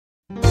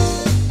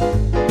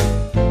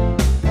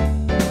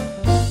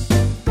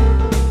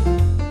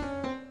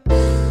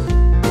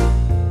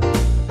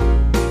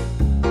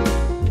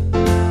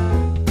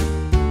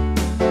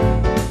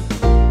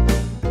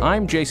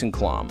I'm Jason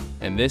Klom,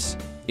 and this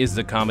is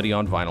the Comedy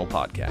on Vinyl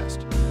podcast.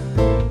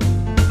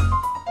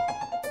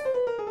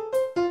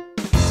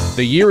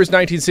 The year is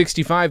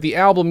 1965, the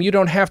album You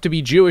Don't Have to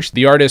Be Jewish,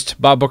 the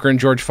artist Bob Booker and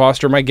George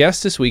Foster. My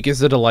guest this week is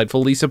the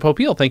delightful Lisa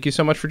Popeil. Thank you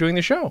so much for doing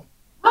the show.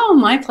 Oh,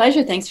 my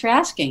pleasure. Thanks for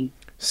asking.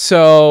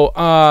 So,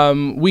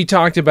 we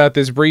talked about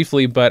this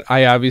briefly, but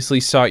I obviously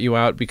sought you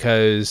out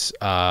because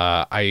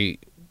I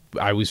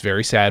was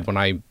very sad when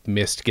I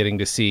missed getting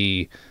to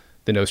see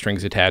the No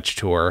Strings Attached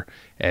tour,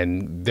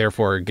 and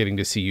therefore getting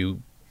to see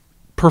you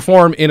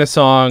perform in a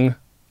song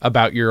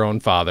about your own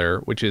father,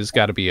 which has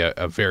got to be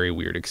a very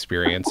weird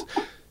experience.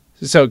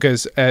 So,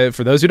 because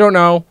for those who don't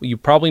know, you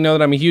probably know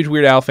that I'm a huge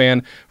Weird Al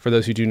fan. For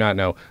those who do not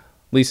know,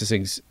 Lisa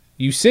sings.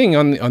 You sing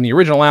on the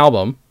original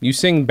album. You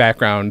sing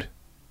background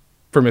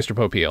for Mr.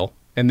 Popeil,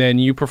 and then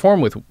you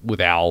perform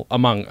with Al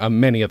among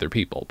many other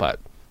people. But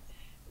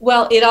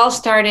well, it all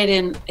started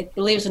in, I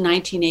believe it was in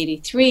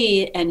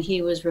 1983, and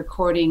he was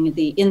recording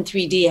the In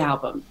 3D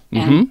album.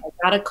 And I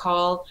got a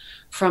call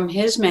from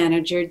his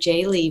manager,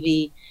 Jay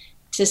Levy,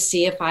 to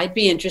see if I'd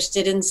be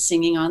interested in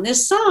singing on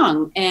this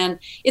song. And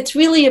it's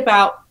really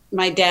about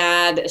my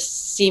dad,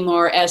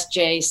 Seymour,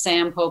 SJ,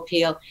 Sam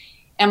Popeil,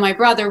 and my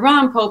brother,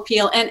 Ron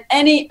Popeil, and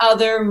any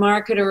other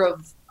marketer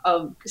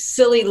of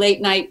silly late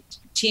night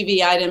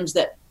TV items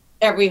that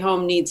every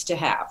home needs to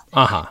have.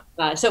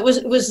 So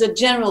it was a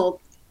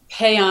general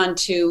pay on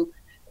to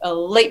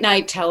late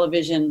night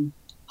television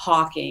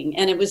hawking,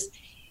 and it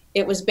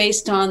was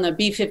based on the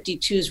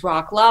B-52's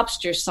Rock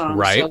Lobster song.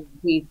 Right. So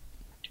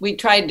we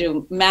tried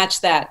to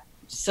match that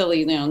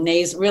silly,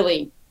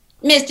 really,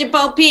 Mr.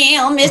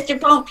 Popeil, Mr.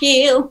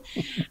 Popeil.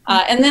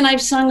 And then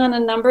I've sung on a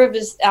number of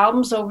his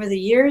albums over the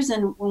years,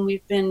 and when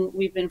we've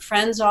been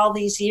friends all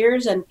these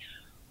years. And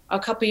a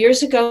couple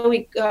years ago,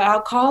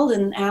 Al called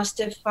and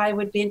asked if I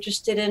would be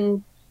interested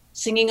in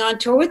singing on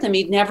tour with him.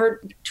 He'd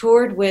never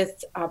toured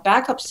with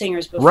backup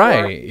singers before.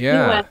 Right,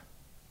 yeah. He went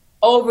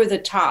over the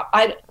top.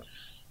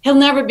 He'll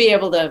never be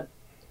able to.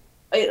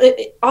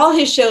 All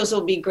his shows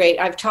will be great.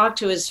 I've talked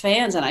to his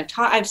fans, and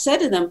I've said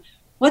to them,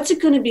 "What's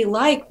it going to be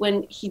like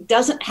when he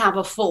doesn't have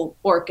a full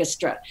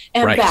orchestra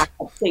and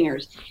backup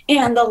singers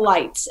and the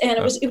lights?" And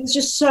it was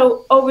just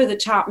so over the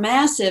top,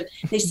 massive.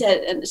 They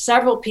said, and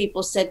several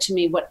people said to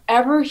me,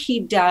 "Whatever he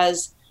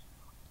does,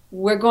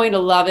 we're going to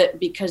love it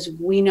because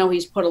we know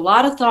he's put a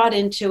lot of thought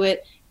into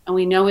it, and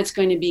we know it's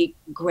going to be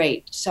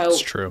great." So it's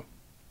true.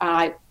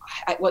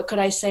 What could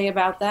I say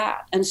about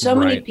that? And so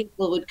many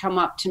people would come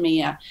up to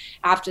me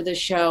after the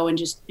show and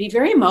just be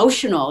very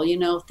emotional.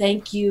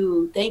 Thank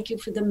you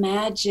for the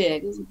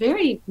magic. It was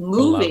very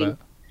moving. I love it.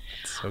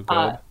 It's so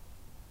good.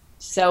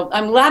 So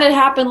I'm glad it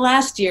happened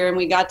last year, and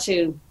we got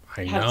to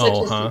have such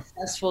a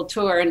successful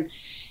tour, and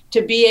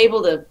to be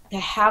able to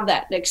have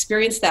that,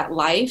 experience that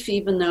life,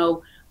 even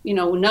though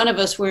none of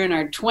us were in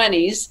our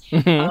 20s,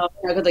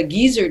 the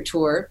geezer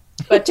tour,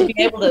 but to be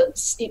able to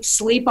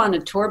sleep on a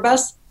tour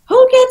bus.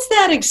 Who gets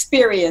that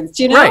experience,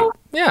 Right,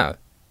 yeah.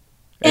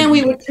 And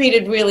we were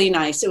treated really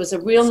nice. It was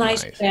a real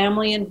nice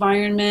family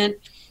environment.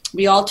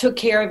 We all took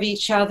care of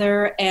each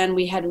other, and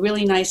we had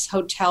really nice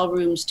hotel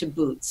rooms to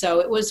boot. So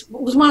it was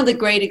one of the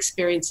great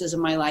experiences of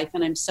my life,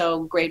 and I'm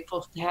so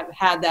grateful to have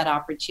had that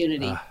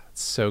opportunity.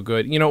 So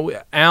good.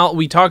 Al,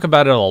 we talk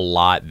about it a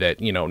lot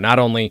that, not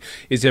only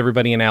is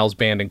everybody in Al's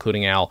band,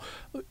 including Al,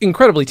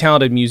 incredibly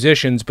talented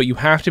musicians, but you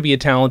have to be a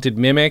talented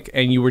mimic.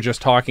 And you were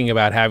just talking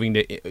about having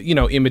to,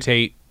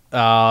 imitate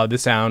the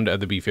sound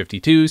of the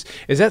B-52s.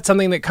 Is that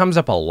something that comes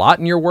up a lot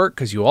in your work?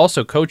 Because you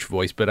also coach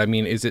voice, but I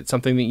mean, is it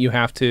something that you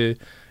have to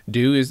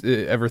do,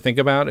 ever think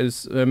about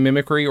as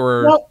mimicry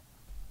or? Well,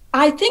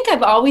 I think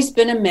I've always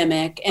been a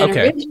mimic, and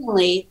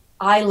originally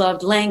I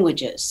loved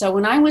languages. So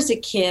when I was a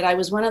kid, I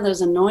was one of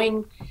those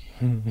annoying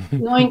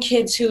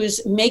kids who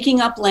was making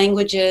up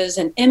languages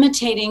and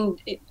imitating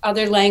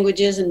other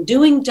languages and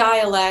doing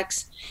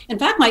dialects. In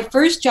fact, my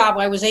first job,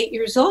 I was 8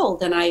 years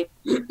old, and I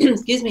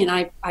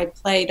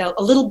played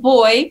a little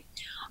boy,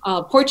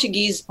 a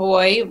Portuguese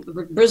boy,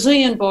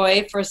 Brazilian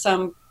boy for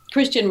some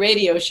Christian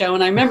radio show.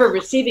 And I remember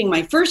receiving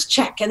my first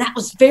check, and that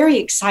was very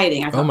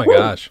exciting. I thought, oh my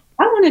gosh.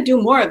 I want to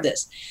do more of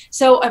this.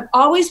 So I've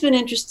always been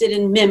interested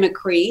in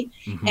mimicry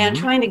and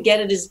trying to get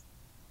it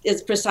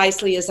as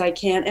precisely as I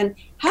can. And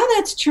how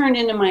that's turned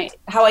into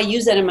how I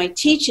use that in my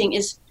teaching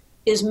is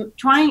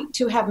trying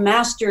to have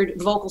mastered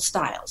vocal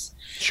styles.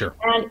 Sure.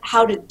 And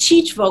how to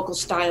teach vocal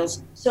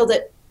styles so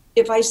that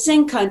if I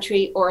sing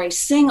country or I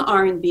sing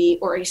R&B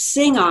or I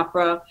sing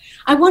opera,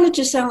 I want it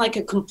to sound like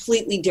a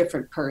completely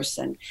different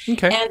person.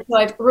 Okay. And so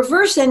I've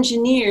reverse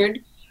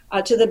engineered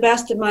to the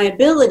best of my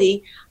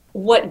ability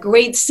what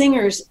great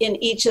singers in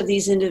each of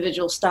these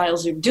individual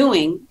styles are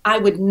doing. I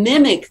would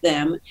mimic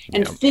them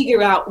and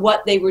figure out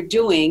what they were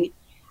doing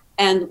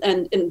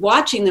and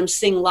watching them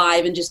sing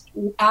live and just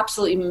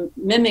absolutely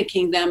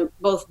mimicking them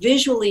both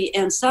visually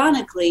and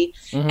sonically,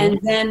 and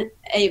then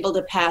able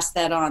to pass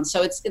that on.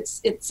 So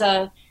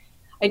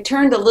I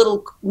turned a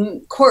little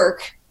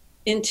quirk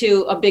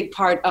into a big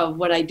part of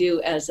what I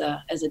do as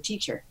a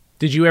teacher.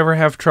 Did you ever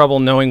have trouble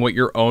knowing what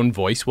your own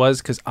voice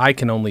was? Because I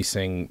can only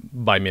sing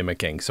by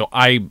mimicking, so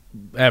I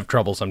have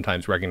trouble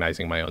sometimes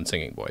recognizing my own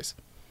singing voice.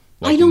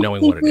 Like I don't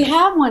think we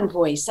have one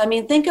voice. I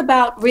mean, think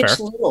about Rich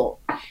Fair.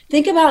 Little.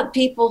 Think about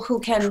people who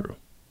can True.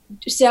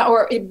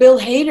 or Bill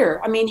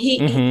Hader. I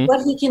mean,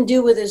 what he can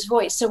do with his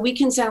voice. So we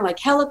can sound like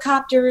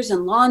helicopters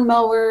and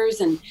lawnmowers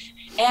and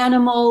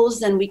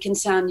animals, and we can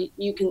sound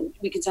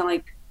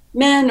like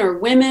men or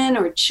women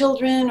or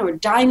children or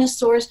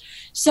dinosaurs.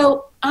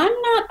 So I'm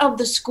not of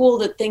the school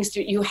that thinks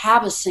that you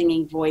have a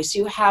singing voice.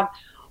 You have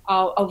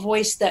a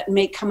voice that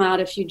may come out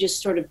if you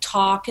just sort of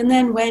talk, and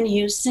then when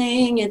you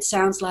sing, it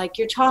sounds like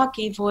your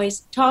talking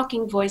voice.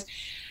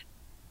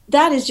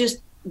 That is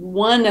just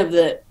one of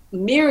the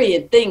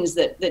myriad things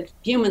that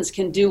humans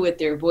can do with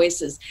their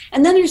voices.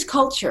 And then there's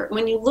culture.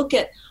 When you look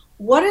at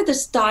what are the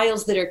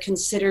styles that are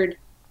considered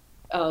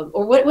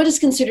or what is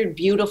considered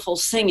beautiful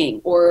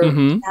singing or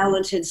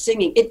talented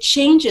singing, it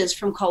changes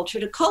from culture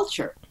to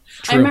culture.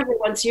 True. I remember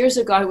once years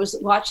ago, I was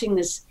watching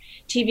this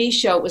TV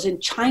show. It was in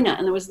China,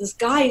 and there was this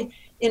guy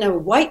in a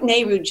white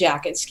Nehru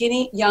jacket,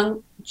 skinny,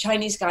 young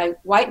Chinese guy,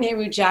 white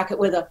Nehru jacket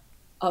with a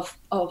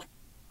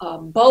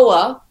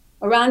boa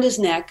around his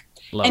neck.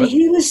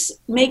 He was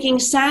making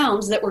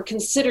sounds that were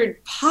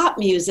considered pop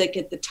music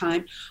at the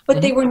time,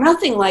 but they were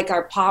nothing like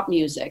our pop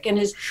music. And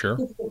his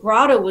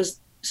vibrato was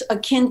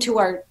akin to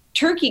our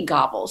turkey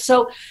gobble.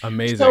 So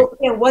amazing. So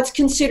what's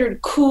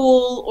considered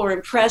cool or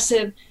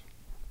impressive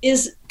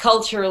is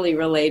culturally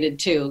related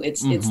too.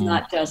 It's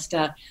not just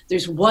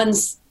there's one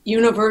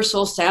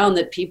universal sound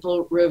that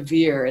people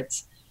revere.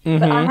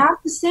 But I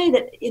have to say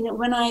that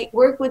when I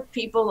work with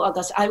people,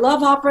 I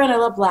love opera and I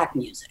love black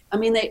music. I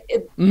mean,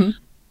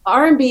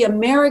 R&B,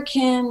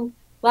 American,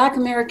 Black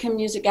American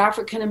music,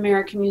 African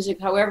American music,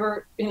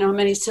 however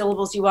many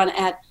syllables you want to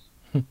add.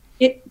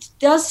 It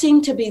does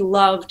seem to be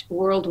loved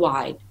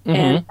worldwide,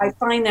 and I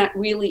find that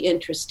really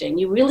interesting.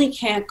 You really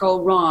can't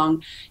go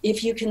wrong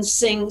if you can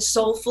sing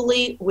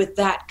soulfully with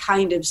that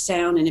kind of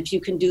sound, and if you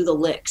can do the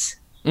licks.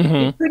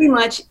 Pretty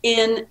much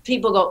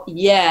people go,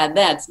 yeah,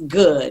 that's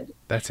good.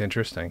 That's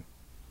interesting.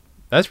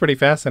 That's pretty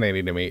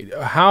fascinating to me.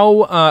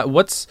 How,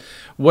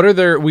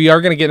 we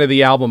are going to get into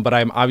the album, but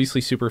I'm obviously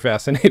super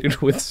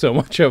fascinated with so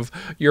much of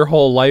your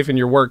whole life and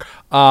your work.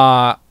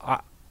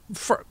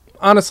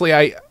 Honestly,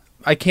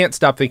 I can't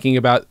stop thinking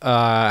about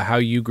how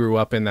you grew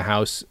up in the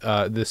house,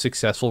 the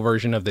successful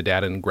version of the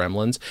Dad and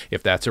Gremlins,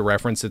 if that's a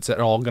reference that's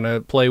at all going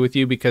to play with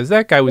you, because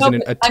that guy was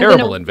a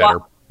terrible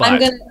inventor. I'm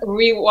going to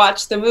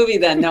rewatch the movie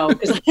then, no.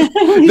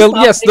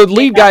 The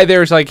lead guy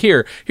there is like,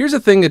 here's a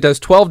thing that does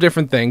 12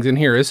 different things, and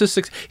here is a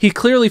 6. He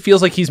clearly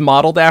feels like he's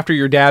modeled after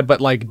your dad, but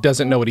like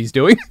doesn't know what he's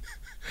doing.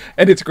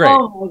 And it's great.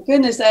 Oh my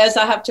goodness,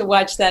 I have to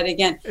watch that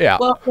again. Yeah.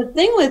 Well, the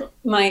thing with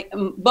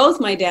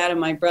both my dad and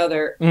my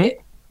brother,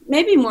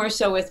 maybe more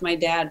so with my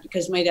dad,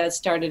 because my dad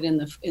started in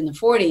the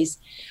 40s,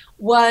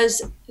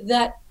 was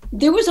that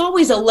there was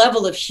always a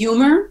level of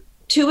humor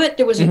to it.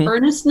 There was an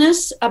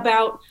earnestness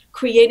about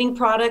creating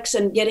products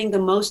and getting the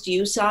most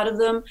use out of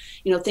them.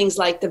 Things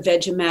like the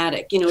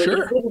Vegematic.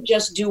 It didn't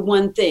just do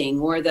one thing,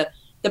 or the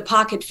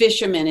Pocket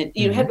Fisherman.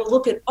 You had to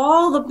look at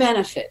all the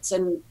benefits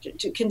and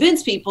to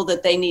convince people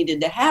that they needed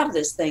to have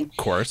this thing. Of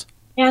course.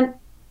 But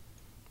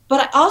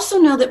I also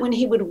know that when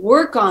he would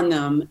work on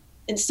them,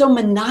 and so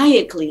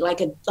maniacally,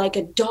 like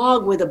a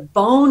dog with a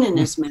bone in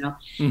his mouth,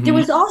 there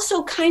was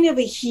also kind of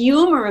a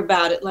humor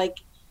about it, like.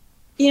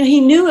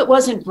 He knew it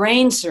wasn't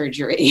brain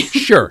surgery.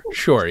 Sure,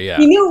 yeah.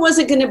 He knew it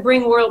wasn't going to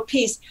bring world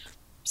peace.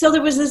 So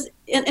there was this,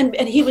 and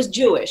he was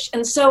Jewish.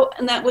 And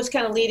that was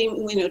kind of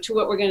leading, to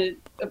what we're going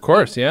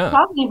to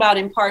talking about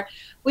in part,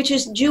 which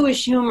is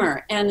Jewish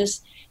humor and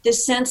this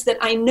sense that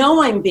I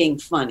know I'm being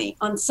funny.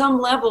 On some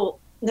level,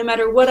 no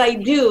matter what I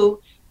do,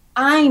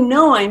 I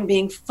know I'm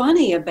being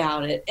funny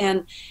about it.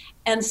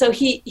 And so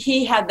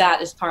he had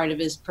that as part of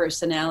his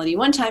personality.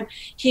 One time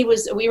we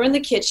were in the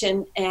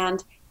kitchen,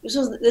 and this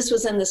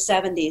was in the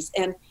 70s,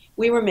 and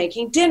we were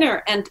making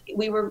dinner, and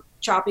we were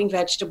chopping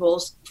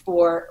vegetables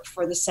for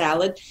the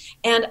salad.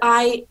 And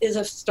is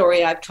a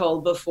story I've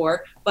told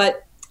before,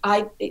 but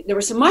there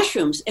were some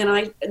mushrooms,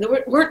 and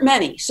there weren't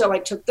many. So I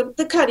took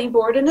the cutting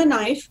board and a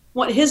knife,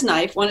 one of his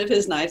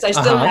knives. I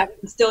still have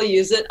it, still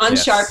use it,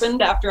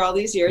 unsharpened after all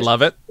these years.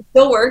 Love it. It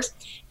still works.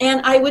 And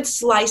I would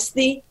slice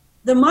the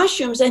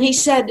mushrooms, and he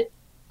said,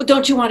 well,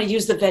 don't you want to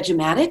use the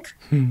Vegematic?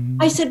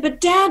 I said,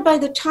 but Dad, by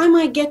the time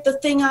I get the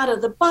thing out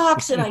of the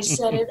box and I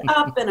set it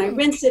up and I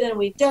rinse it and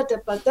we get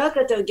it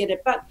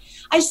back,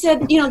 I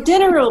said,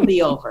 dinner will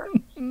be over.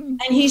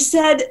 And he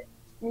said,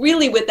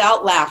 really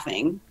without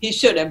laughing, he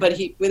should have,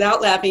 but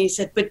without laughing, he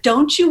said, but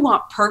don't you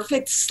want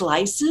perfect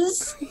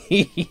slices?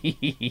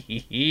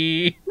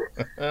 I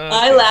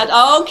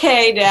laughed,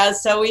 okay, Dad.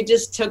 So we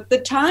just took the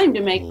time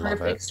to make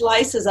perfect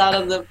slices out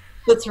of the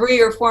the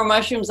 3 or 4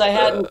 mushrooms I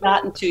hadn't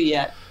gotten to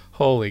yet.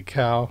 Holy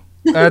cow.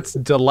 That's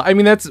I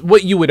mean, that's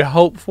what you would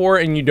hope for,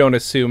 and you don't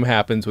assume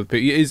happens with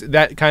people. Is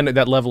that kind of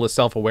that level of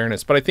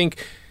self-awareness. But I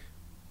think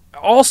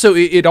also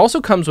it also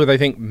comes with, I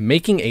think,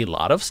 making a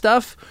lot of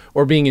stuff,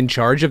 or being in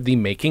charge of the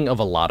making of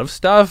a lot of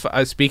stuff.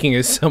 Speaking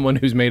as someone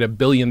who's made a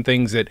billion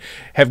things that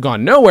have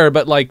gone nowhere,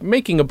 but like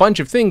making a bunch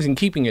of things and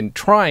keeping and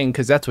trying,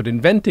 because that's what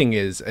inventing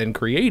is and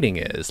creating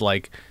is.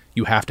 Like,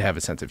 you have to have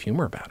a sense of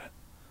humor about it.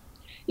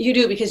 You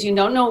do, because you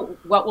don't know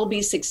what will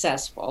be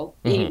successful.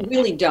 You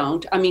really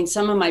don't. I mean,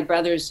 some of my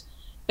brother's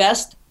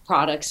best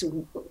products,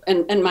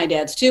 and my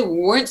dad's too,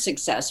 weren't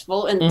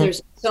successful. And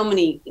there's so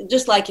many,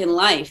 just like in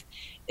life,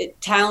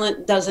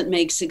 talent doesn't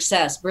make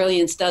success.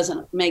 Brilliance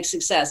doesn't make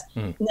success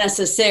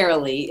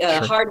necessarily.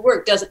 Sure. Hard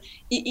work doesn't.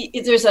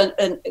 There's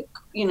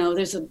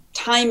there's a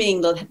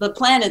timing. The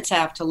planets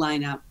have to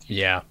line up.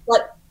 Yeah.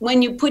 But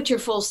when you put your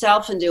full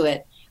self into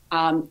it,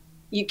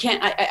 you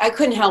can't. I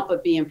couldn't help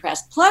but be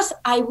impressed. Plus,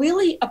 I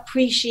really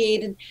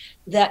appreciated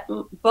that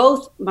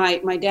both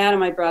my dad and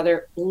my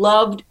brother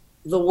loved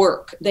the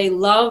work. They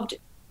loved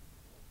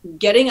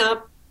getting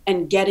up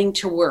and getting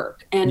to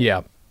work. And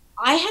yeah.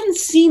 I hadn't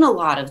seen a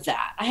lot of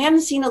that. I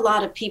hadn't seen a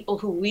lot of people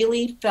who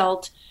really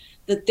felt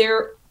that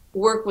their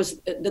work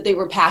was, that they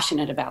were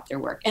passionate about their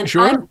work. And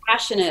sure. I'm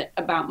passionate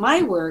about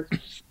my work.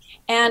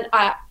 And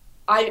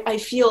I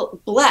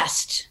feel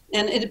blessed,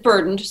 and it's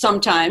burdened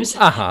sometimes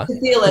to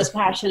feel as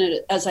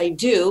passionate as I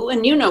do.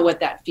 And you know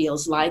what that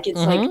feels like. It's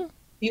like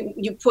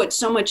you put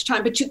so much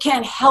time, but you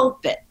can't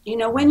help it. You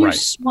know, when you're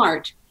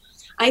smart,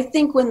 I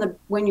think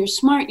when you're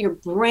smart, your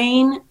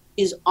brain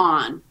is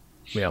on.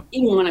 Yeah.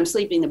 Even when I'm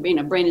sleeping, the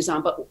brain is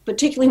on, but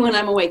particularly when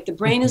I'm awake, the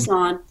brain is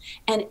on.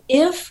 And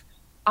if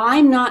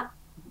I'm not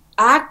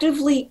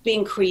actively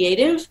being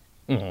creative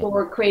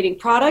or creating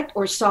product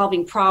or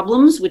solving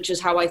problems, which is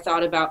how I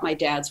thought about my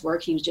dad's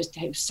work, he was just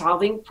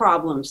solving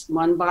problems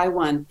one by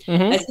one.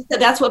 I think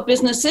that's what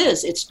business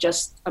is. It's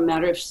just a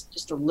matter of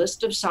just a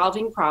list of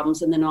solving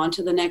problems and then on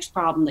to the next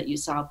problem that you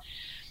solve.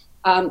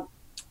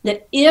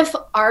 That if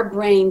our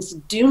brains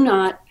do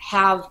not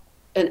have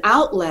an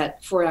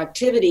outlet for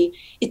activity,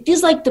 it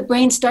feels like the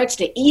brain starts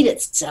to eat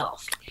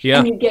itself. Yeah.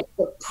 And you get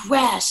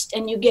depressed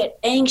and you get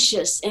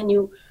anxious and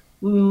you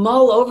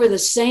mull over the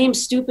same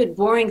stupid,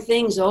 boring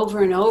things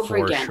over and over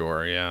again. For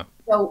sure, yeah.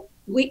 So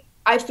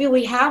I feel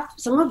we have,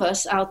 some of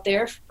us out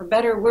there, for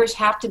better or worse,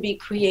 have to be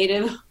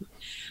creative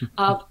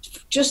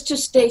just to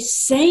stay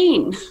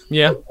sane.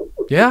 Yeah.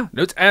 Yeah,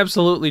 it's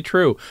absolutely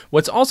true.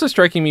 What's also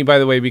striking me, by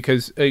the way,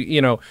 because,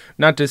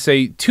 not to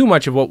say too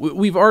much of what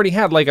we've already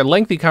had, like a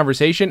lengthy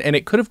conversation, and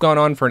it could have gone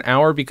on for an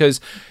hour, because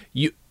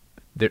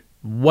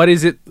what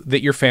is it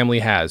that your family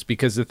has?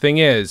 Because the thing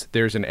is,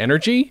 there's an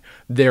energy,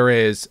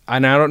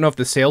 and I don't know if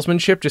the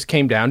salesmanship just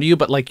came down to you,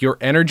 but like your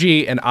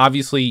energy, and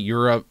obviously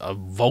you're a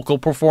vocal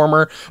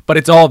performer, but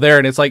it's all there.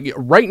 And it's like,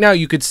 right now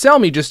you could sell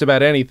me just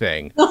about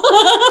anything.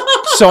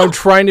 So I'm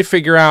trying to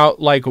figure out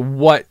like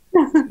what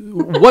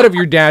of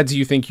your dads do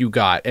you think you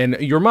got? And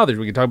your mother's,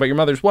 we can talk about your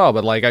mother as well,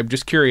 but like, I'm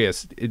just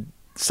curious.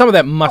 Some of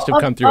that must have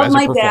come through as a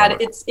performer. My dad,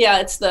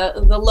 it's the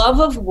love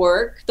of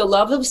work, the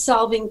love of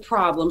solving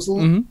problems,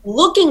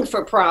 looking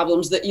for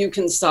problems that you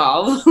can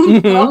solve,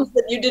 problems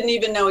that you didn't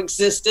even know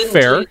existed.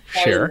 Fair,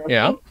 sure,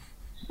 yeah.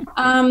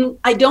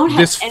 I don't have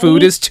this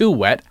food is too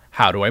wet.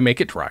 How do I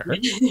make it drier?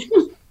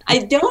 I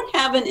don't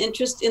have an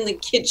interest in the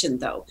kitchen,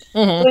 though.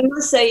 So I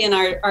must say, in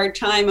our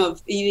time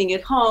of eating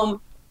at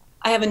home,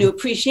 I have a new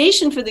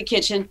appreciation for the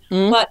kitchen,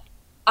 but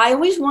I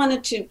always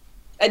wanted to.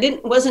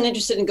 Wasn't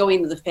interested in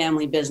going to the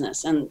family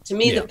business. And to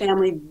me, the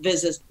family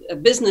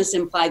business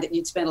implied that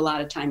you'd spend a lot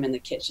of time in the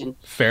kitchen.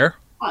 Fair.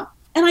 And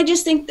I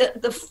just think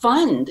that the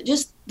fun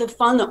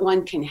that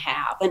one can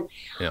have. And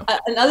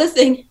another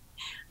thing,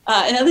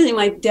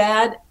 my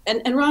dad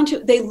and Ron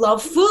too, they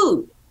love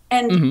food.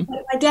 And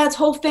my dad's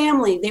whole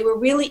family, they were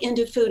really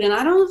into food. And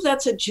I don't know if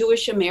that's a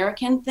Jewish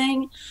American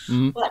thing,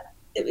 but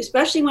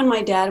especially when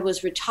my dad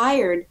was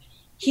retired,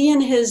 he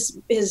and his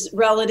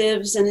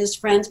relatives and his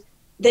friends,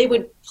 they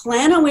would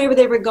plan on where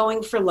they were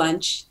going for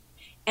lunch,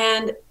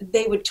 and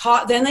they would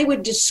talk. Then they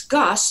would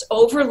discuss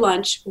over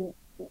lunch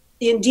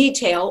in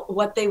detail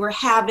what they were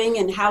having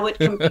and how it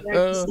compared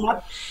to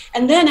stuff.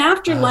 And then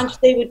after lunch,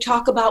 they would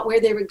talk about where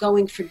they were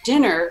going for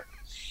dinner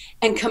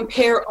and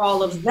compare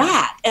all of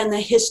that and the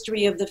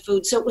history of the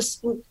food. So it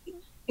was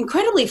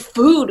incredibly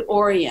food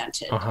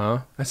oriented.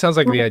 That sounds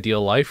like the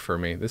ideal life for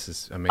me. This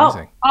is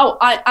amazing.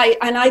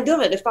 I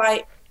do it.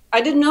 I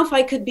didn't know if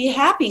I could be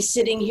happy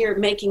sitting here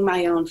making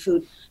my own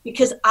food,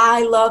 because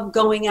I love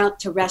going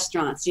out to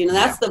restaurants.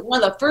 That's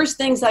one of the first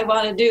things I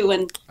want to do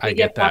when I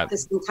get back to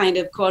some kind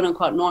of quote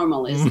unquote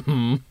normal is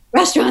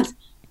restaurants,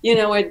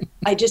 where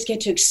I just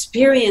get to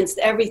experience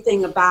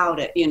everything about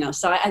it,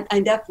 So I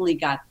definitely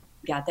got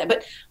that.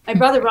 But my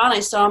brother Ron,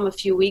 I saw him a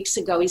few weeks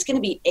ago. He's going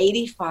to be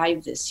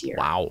 85 this year.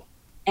 Wow.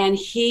 And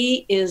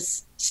he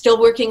is still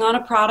working on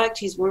a product.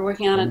 He's been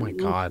working on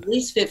it at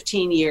least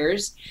 15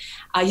 years.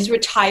 He's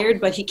retired,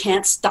 but he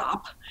can't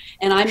stop.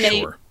 And I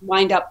may Sure.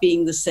 wind up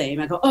being the same.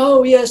 I go,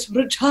 oh, yes,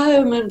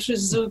 retirement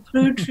is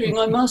approaching.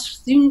 I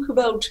must think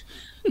about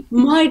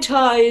Mai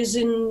Tais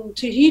in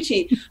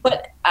Tahiti.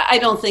 But I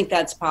don't think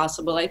that's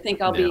possible. I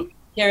think I'll be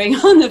carrying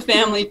on the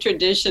family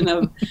tradition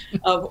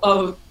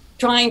of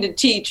trying to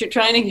teach or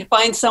trying to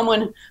find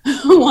someone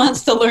who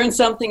wants to learn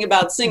something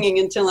about singing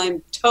until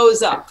I'm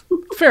toes up.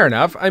 Fair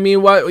enough. I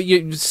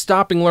mean,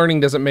 stopping learning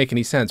doesn't make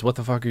any sense. What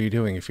the fuck are you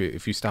doing if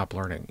you stop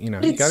learning? You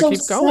know, you got to keep going.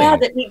 It's so sad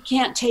that we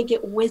can't take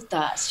it with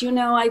us. You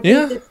know, I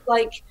think it's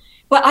like,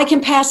 but I can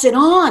pass it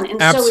on.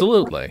 And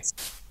absolutely. So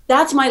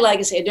that's my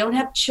legacy. I don't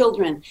have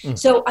children.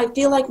 So I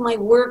feel like my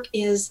work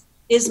is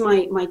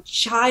my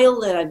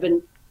child, that I've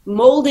been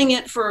molding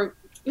it for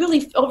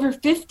really over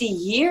 50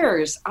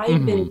 years.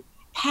 I've been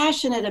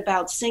passionate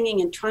about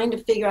singing and trying to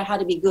figure out how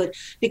to be good,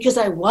 because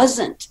I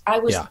wasn't. I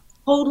was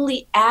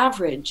totally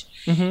average.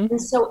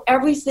 And so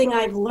everything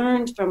I've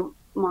learned from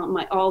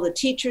all the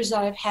teachers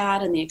I've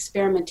had and the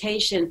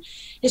experimentation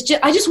is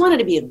I just wanted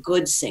to be a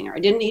good singer. I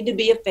didn't need to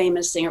be a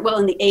famous singer. Well,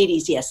 in the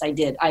 80s, yes, I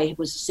did. I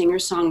was a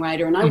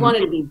singer-songwriter, and I wanted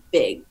to be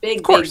big.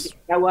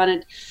 I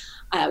wanted,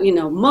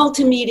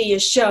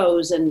 multimedia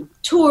shows and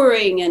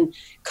touring and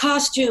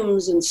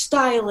costumes and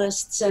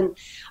stylists and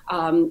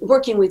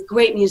working with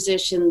great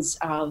musicians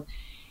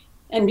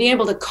and be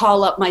able to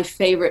call up my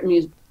favorite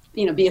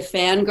be a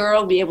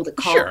fangirl, be able to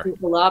call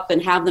people up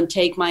and have them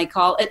take my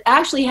call. It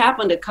actually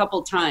happened a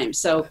couple times.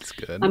 So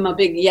I'm a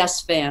big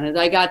Yes fan. And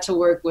I got to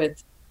work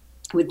with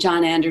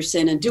John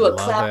Anderson and do a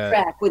clap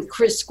track with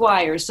Chris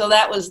Squire. So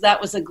that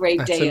was a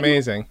great day. That's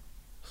amazing.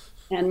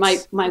 And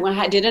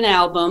I did an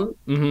album.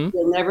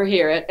 You'll never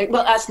hear it.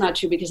 Well, that's not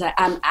true, because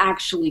I'm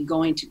actually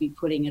going to be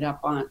putting it up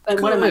on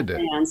one of my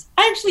fans.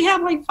 I actually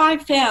have like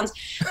 5 fans.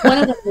 One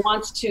of them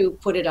wants to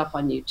put it up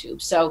on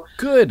YouTube. So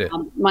good.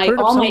 All my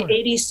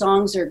 80s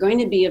songs are going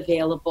to be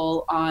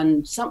available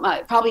on some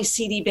probably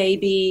CD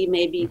Baby,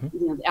 maybe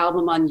the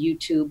album on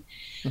YouTube.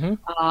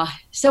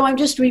 So I'm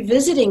just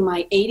revisiting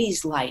my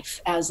 80s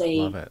life as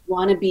a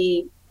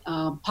wannabe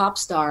pop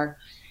star.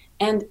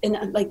 And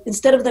like,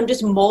 instead of them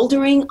just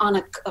moldering on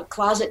a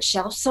closet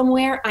shelf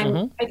somewhere,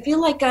 I feel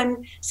like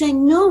I'm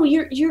saying, no,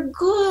 you're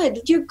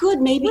good. You're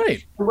good. Maybe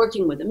I'm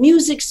working with a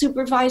music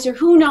supervisor.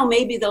 Who knows?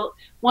 Maybe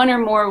one or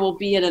more will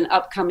be in an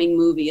upcoming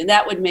movie, and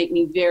that would make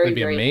me very,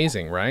 very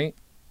amazing, happy. Right?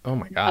 Oh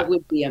my God, that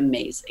would be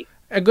amazing.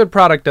 A good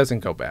product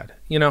doesn't go bad.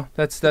 You know,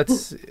 that's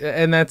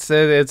and that's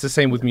it's the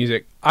same with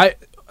music.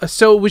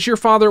 So was your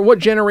father? What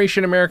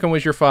generation American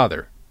was your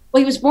father? Well,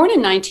 he was born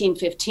in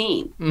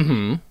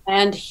 1915,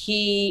 and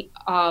he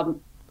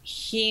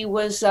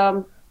was.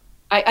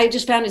 I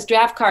just found his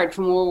draft card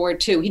from World War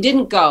II. He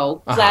didn't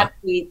go. Flat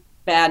feet,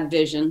 bad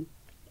vision.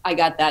 I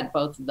got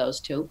both of those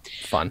too.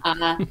 Fun.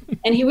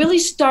 And he really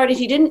started.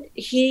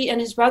 He and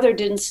his brother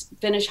didn't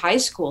finish high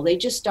school. They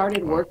just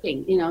started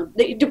working. You know,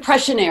 the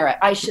Depression era,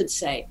 I should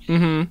say.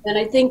 And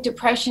I think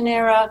Depression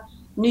era,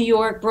 New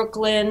York,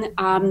 Brooklyn,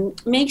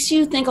 makes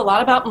you think a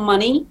lot about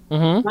money,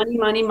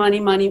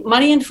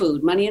 money and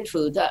food.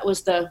 That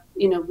was the,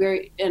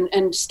 very,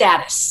 and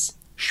status.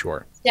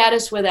 Sure.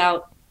 Status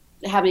without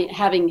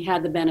having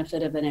had the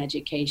benefit of an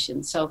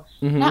education. So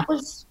that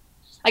was,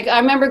 I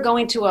remember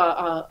going to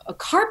a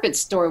carpet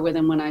store with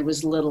him when I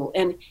was little,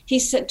 and he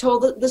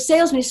told the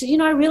salesman, he said,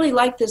 I really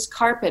like this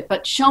carpet,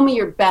 but show me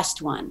your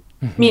best one.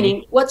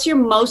 Meaning, what's your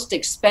most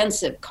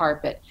expensive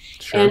carpet?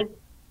 Sure. And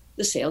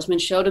the salesman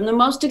showed him the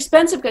most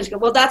expensive because he goes,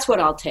 well, that's what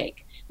I'll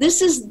take.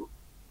 This is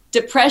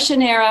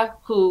Depression era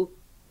who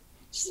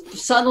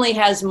suddenly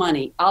has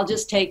money. I'll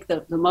just take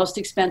the most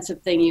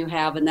expensive thing you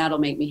have, and that'll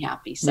make me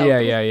happy. So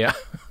yeah.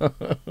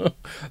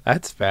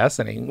 That's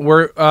fascinating.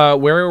 Where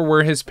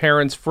were his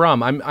parents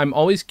from? I'm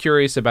always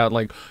curious about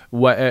like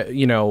what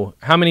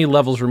how many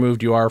levels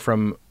removed you are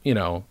from the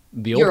old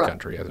Europe,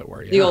 country, as it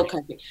were. The old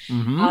country.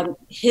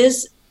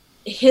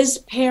 His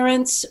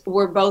parents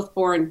were both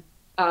born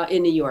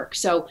in New York,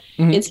 so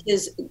it's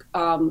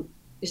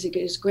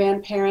his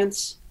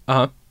grandparents.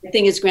 I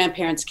think his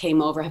grandparents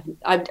came over.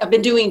 I've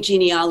been doing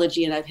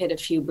genealogy, and I've hit a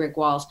few brick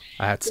walls.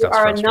 There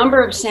are a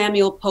number of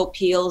Samuel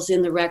Popeils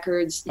in the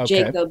records,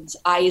 Jacobs,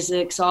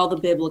 Isaacs, all the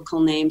biblical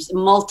names,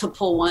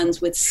 multiple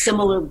ones with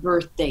similar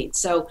birth dates.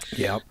 So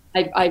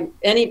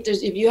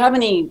if you have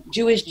any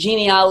Jewish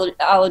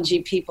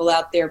genealogy people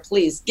out there,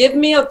 please give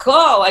me a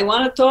call. I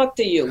want to talk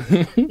to you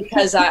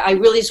because I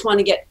really just want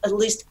to get at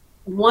least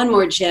one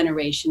more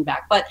generation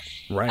back. But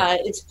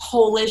it's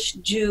Polish,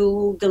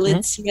 Jew,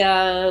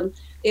 Galicia.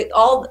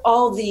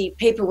 All the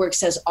paperwork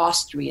says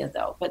Austria,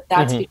 though, but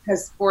that's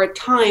because for a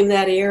time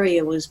that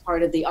area was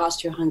part of the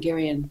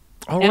Austro-Hungarian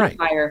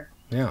Empire.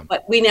 Yeah.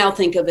 But we now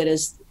think of it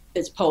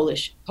as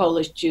Polish,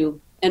 Jew,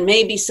 and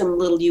maybe some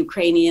little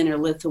Ukrainian or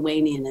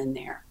Lithuanian in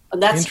there.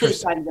 That's his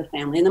side of the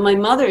family. And then my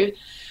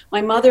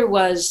mother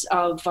was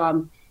of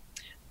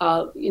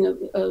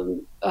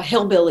a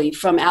hillbilly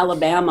from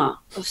Alabama,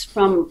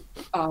 from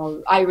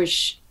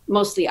Irish,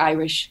 mostly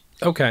Irish.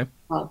 Okay.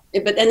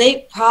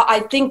 I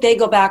think they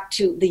go back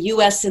to the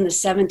U.S. in the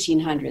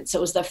 1700s. So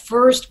it was the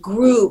first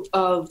group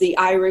of the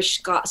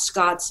Irish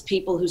Scots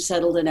people who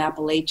settled in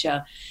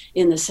Appalachia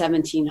in the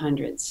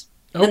 1700s.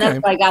 Okay. And that's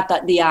why I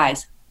got the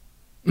eyes.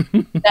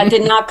 That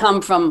did not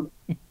come from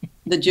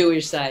the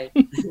Jewish side.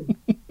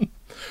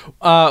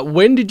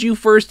 When did you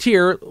first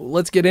hear,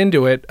 let's get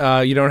into it,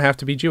 You Don't Have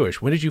to Be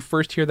Jewish. When did you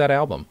first hear that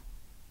album?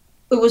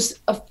 It was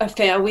a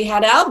fan. We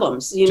had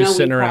albums, Just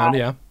sitting around,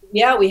 yeah.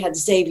 Yeah, we had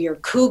Xavier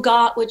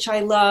Cugat, which I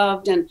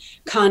loved, and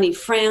Connie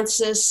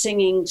Francis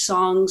singing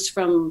songs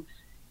from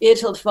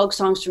Italy, folk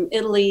songs from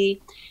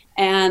Italy,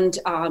 and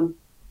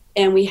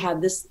we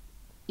had this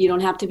You Don't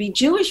Have to Be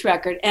Jewish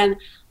record, and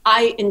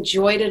I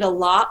enjoyed it a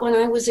lot when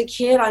I was a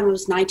kid. I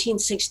was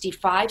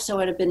 1965, so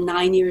I'd have been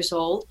 9 years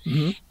old,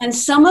 and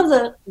some of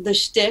the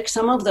shtick,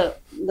 some of the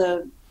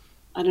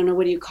I don't know,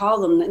 what do you call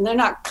them? And they're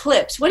not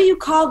clips. What do you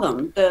call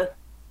them?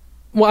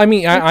 Well, I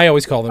mean, I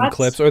always call them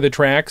clips or the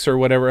tracks or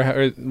whatever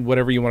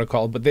you want to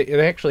call it. But they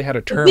actually had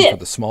a term for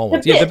the small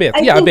ones. Yeah, the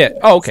bits. Yeah, a bit.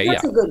 Oh, okay,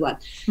 that's a good one.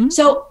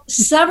 So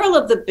several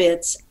of the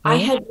bits I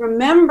had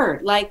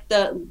remembered, like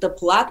the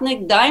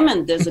Platnik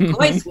Diamond. There's a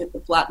voice with the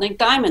Platnik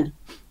Diamond.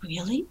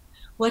 Really?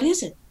 What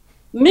is it?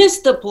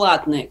 Mr.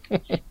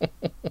 Platnik.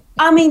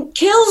 I mean,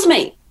 kills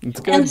me.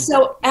 And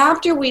so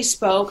after we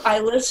spoke, I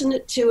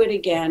listened to it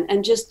again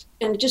and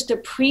just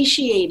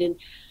appreciated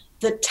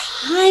the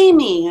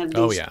timing of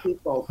these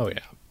people. Oh, yeah.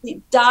 The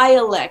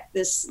dialect,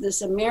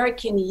 this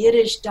American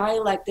Yiddish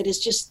dialect that is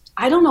just,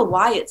 I don't know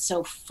why it's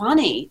so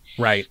funny.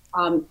 Right.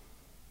 Do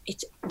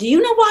you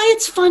know why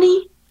it's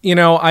funny? You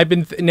know,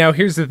 now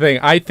here's the thing.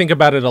 I think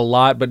about it a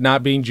lot, but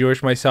not being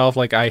Jewish myself,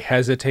 like I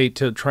hesitate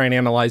to try and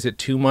analyze it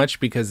too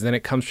much because then it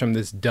comes from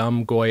this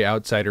dumb goy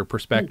outsider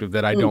perspective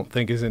that I don't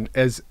think isn't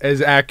as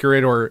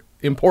accurate or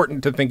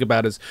important to think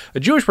about as a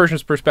Jewish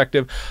person's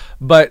perspective.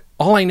 But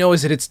all I know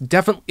is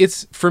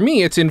that for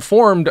me, it's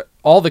informed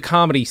all the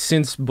comedy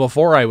since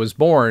before I was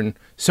born.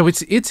 So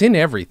it's in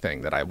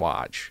everything that I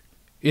watch.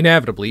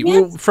 Inevitably,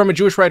 from a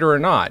Jewish writer or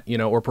not,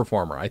 or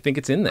performer. I think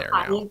it's in there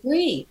now. I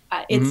agree.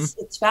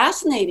 It's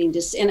fascinating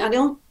to see, and I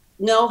don't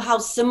know how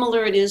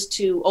similar it is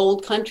to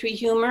old country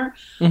humor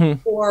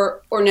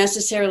or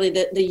necessarily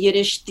the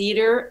Yiddish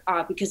theater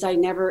because I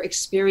never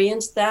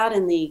experienced that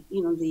in the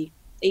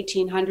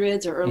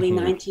 1800s or early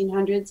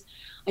 1900s.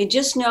 I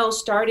just know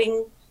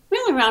starting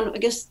really around, I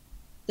guess,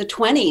 the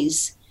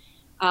 20s.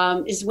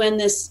 Is when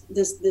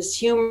this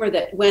humor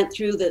that went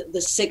through the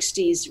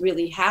 60s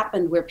really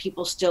happened, where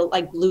people still,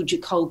 like Blue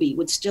Jacoby,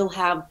 would still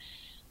have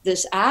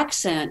this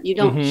accent. You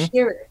don't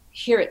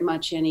hear it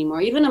much anymore.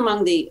 Even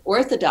among the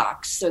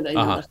Orthodox or the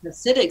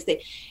Hasidics,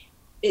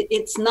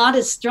 it's not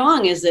as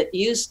strong as it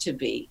used to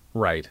be.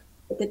 Right.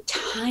 But the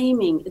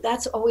timing,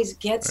 that's always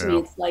gets me.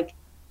 It's like,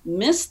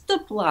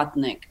 Mr.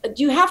 Platnik,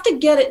 you have to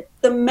get it,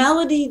 the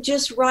melody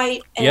just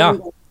right, and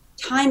the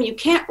time, you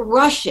can't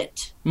rush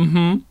it.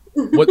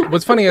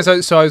 What's funny is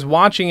I was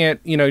watching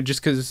it,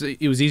 just because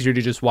it was easier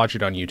to just watch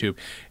it on YouTube.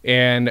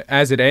 And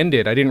as it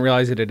ended, I didn't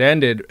realize it had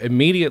ended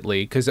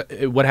immediately, because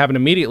what happened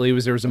immediately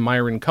was there was a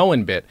Myron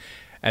Cohen bit.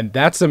 And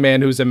that's a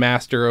man who's a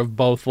master of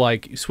both,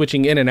 like,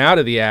 switching in and out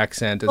of the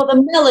accent. Well,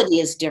 the melody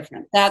is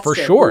different. That's for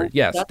sure.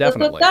 Yes,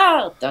 definitely.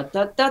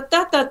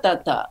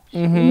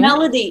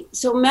 Melody.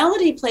 So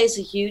melody plays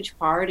a huge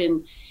part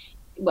in,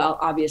 well,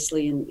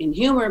 obviously in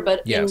humor,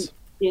 but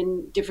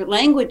in different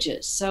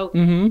languages. So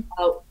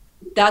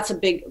that's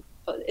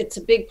it's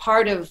a big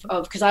part of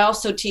because I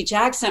also teach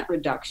accent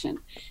reduction.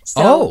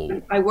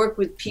 So I work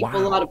with people,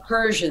 a lot of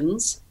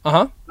Persians.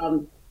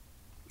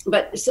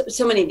 But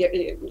so many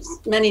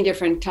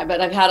different types.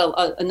 But I've had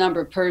a number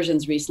of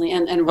Persians recently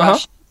and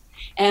Russians.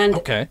 And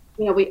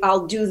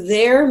I'll do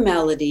their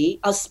melody.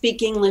 I'll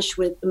speak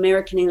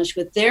American English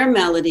with their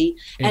melody,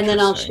 and then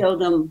I'll show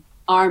them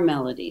our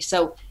melody.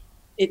 So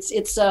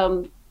it's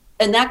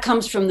and that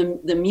comes from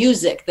the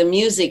music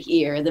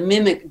ear, the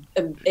mimic,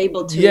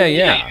 able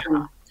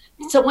to.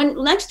 So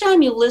when next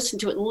time you listen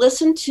to it,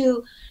 listen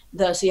to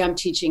see, I'm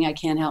teaching. I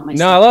can't help myself.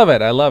 No,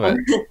 I love it.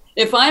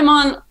 If I'm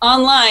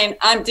online,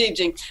 I'm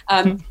teaching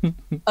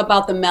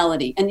about the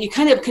melody, and you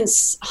kind of can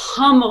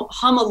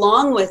hum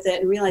along with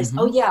it and realize,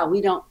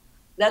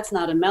 that's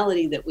not a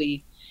melody that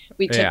we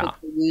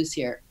typically use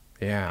here.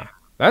 Yeah,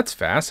 that's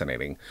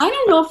fascinating. I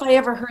don't know if I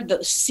ever heard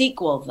the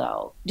sequel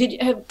though. Did you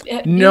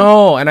have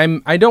No,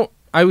 and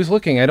I was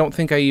looking. I don't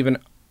think I even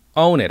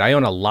own it. I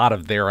own a lot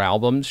of their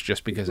albums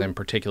just because I'm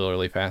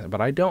particularly fascinated,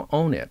 but I don't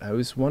own it. I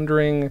was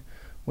wondering,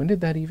 when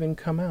did that even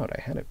come out?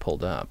 I had it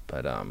pulled up,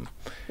 but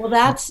well,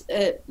 that's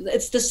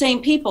it's the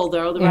same people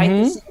though, right?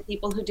 The same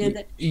people who did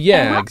it.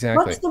 Yeah,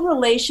 exactly. What's the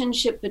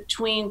relationship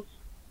between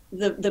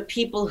the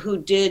people who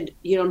did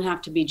You Don't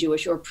Have to Be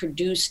Jewish or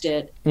produced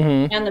it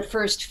and the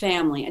first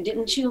family?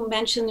 Didn't you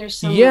mention there's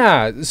some?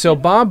 Yeah, so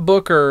Bob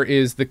Booker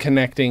is the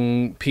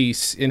connecting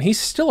piece, and he's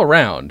still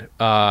around.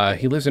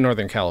 He lives in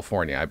Northern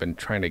California. I've been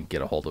trying to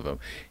get a hold of him.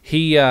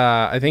 He,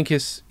 I think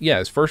his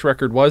first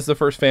record was The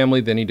First Family,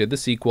 then he did the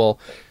sequel.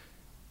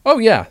 Oh,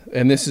 yeah,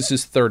 and this is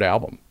his third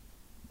album.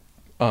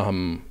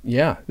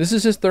 Yeah, this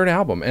is his third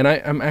album, and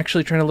I'm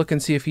actually trying to look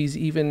and see if he's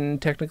even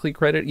technically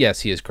credited. Yes,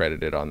 he is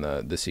credited on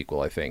the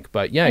sequel, I think.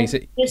 But yeah,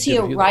 is he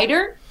a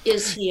writer?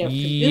 Is he a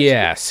producer?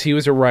 Yes, he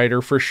was a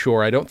writer for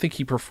sure. I don't think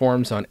he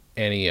performs on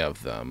any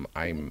of them.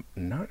 I'm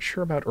not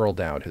sure about Earl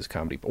Dowd, his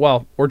comedy.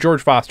 Well, or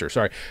George Foster,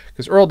 sorry,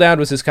 because Earl Dowd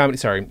was his comedy.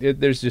 Sorry,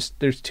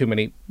 there's too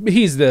many.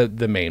 He's the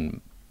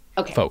main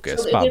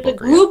focus. So Bob there's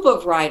Booker, a group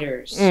of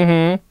writers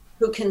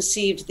who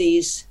conceived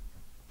these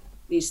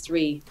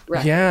three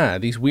records. Yeah,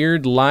 these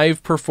weird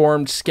live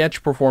performed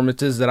sketch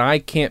performances that I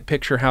can't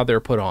picture how they're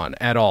put on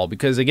at all.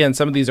 Because again,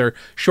 some of these are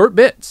short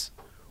bits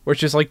where it's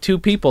just like two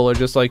people are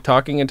just like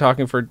talking and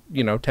talking for,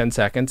 10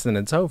 seconds and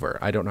it's over.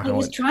 I don't know how I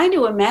was trying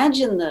to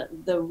imagine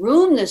the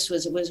room this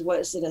was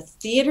it a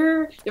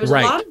theater? There was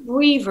a lot of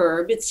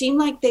reverb. It seemed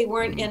like they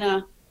weren't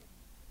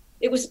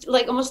it was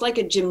like almost like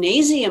a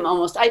gymnasium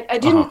almost. I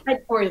didn't,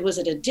 or was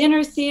it a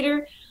dinner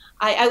theater?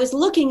 I was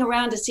looking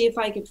around to see if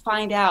I could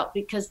find out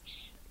because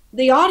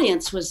the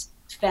audience was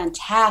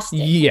fantastic.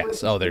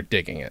 Yes. They're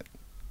digging it.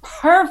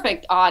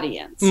 Perfect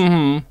audience.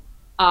 Mm-hmm.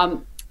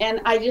 And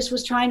I just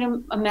was trying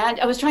to imagine.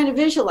 I was trying to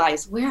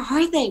visualize where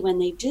are they when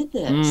they did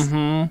this. Mm-hmm.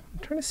 I'm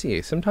trying to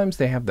see. Sometimes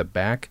they have the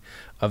back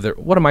of their.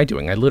 What am I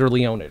doing? I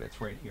literally own it.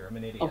 It's right here. I'm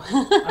an idiot.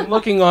 I'm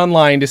looking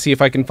online to see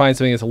if I can find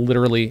something that's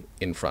literally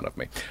in front of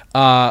me.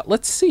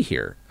 Let's see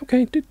here.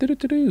 Okay.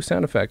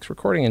 Sound effects.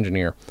 Recording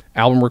engineer.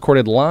 Album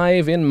recorded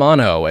live in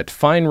mono at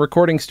Fine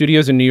Recording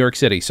Studios in New York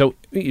City. So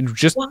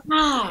just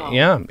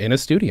in a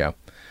studio.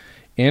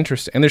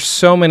 Interesting. And there's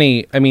so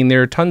many,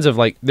 there are tons of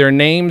there are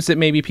names that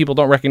maybe people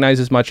don't recognize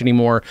as much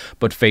anymore,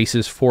 but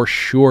faces for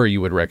sure you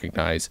would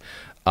recognize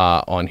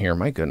on here.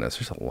 My goodness,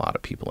 there's a lot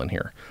of people in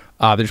here.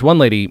 There's one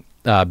lady,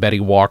 Betty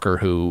Walker,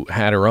 who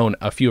had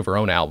a few of her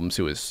own albums,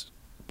 who is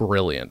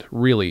brilliant,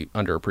 really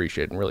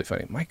underappreciated and really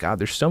funny. My God,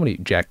 there's so many.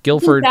 Jack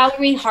Gilford. Is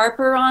Valerie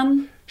Harper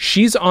on?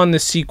 She's on the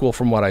sequel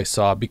from what I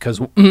saw because,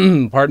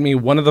 pardon me,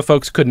 one of the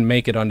folks couldn't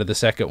make it onto the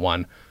second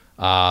one,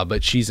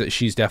 but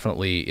she's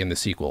definitely in the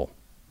sequel.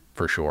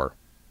 For sure.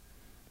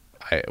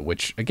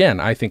 Which, again,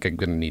 I think I'm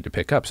going to need to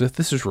pick up. So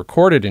this was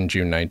recorded in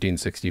June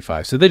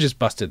 1965. So they just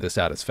busted this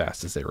out as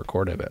fast as they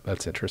recorded it.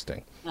 That's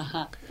interesting.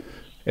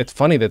 It's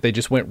funny that they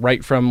just went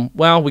right from,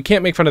 well, we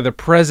can't make fun of the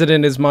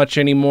president as much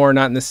anymore,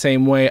 not in the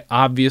same way,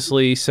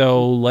 obviously,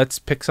 so let's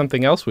pick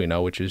something else we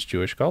know, which is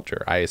Jewish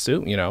culture, I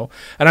assume, And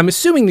I'm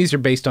assuming these are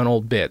based on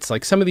old bits.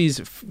 Like, some of these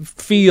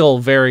feel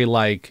very,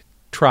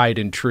 tried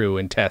and true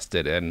and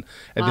tested, and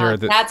they're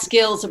that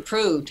skills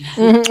approved.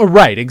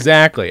 Right,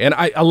 exactly. And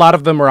a lot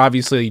of them are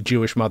obviously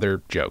Jewish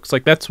mother jokes.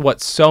 That's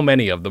what so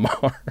many of them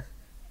are.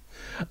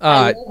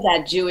 I love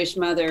that Jewish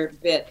mother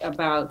bit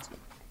about,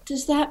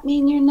 does that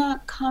mean you're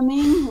not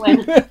coming?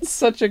 It's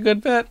such a good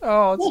bit.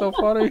 Oh, it's so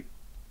funny.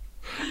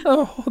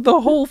 Oh,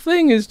 the whole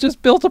thing is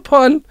just built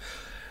upon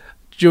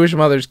Jewish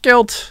mother's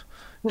guilt,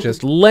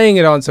 just laying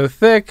it on so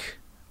thick.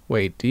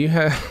 Wait, do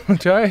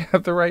I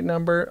have the right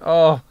number?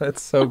 Oh,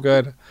 that's so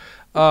good.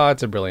 Oh,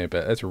 it's a brilliant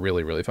bit. That's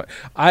really, really fun.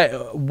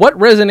 What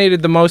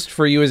resonated the most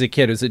for you as a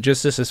kid? Was it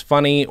just this is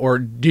funny, or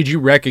did you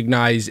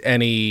recognize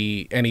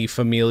any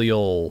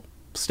familial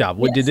stuff?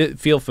 Yes. Did it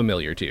feel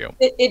familiar to you?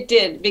 It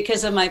did,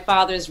 because of my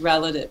father's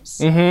relatives.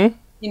 Mm-hmm.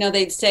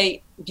 They'd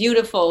say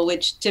beautiful,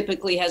 which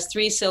typically has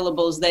 3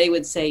 syllables. They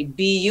would say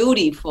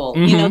beautiful.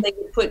 Mm-hmm. They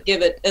would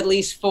give it at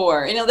least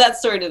 4, that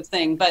sort of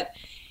thing. But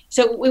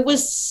so it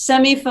was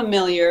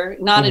semi-familiar,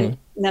 not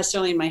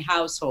necessarily in my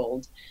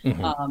household.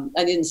 Mm-hmm.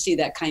 I didn't see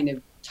that kind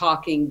of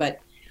talking, but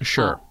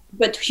sure.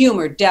 But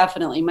humor,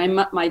 definitely.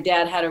 My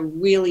dad had a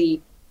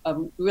really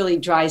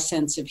dry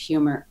sense of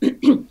humor,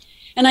 and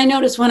I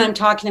noticed when I'm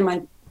talking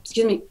to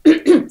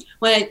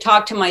when I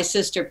talk to my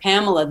sister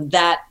Pamela,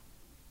 that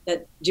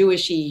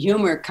Jewishy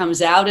humor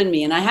comes out in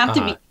me, and I have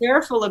to be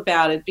careful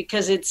about it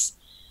because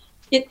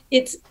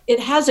it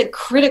has a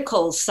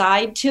critical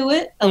side to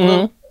it, a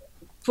little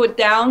put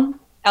down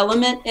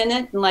element in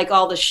it, and like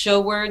all the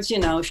show words,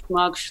 schmuck,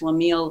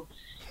 schlemiel,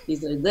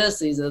 these are this,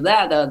 these are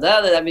that,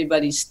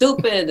 everybody's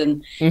stupid,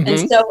 and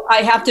so I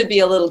have to be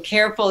a little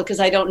careful because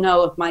I don't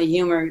know if my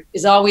humor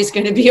is always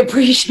going to be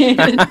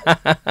appreciated.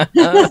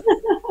 At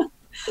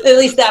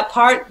least that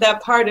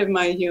part of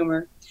my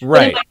humor. Right.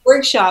 But in my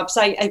workshops,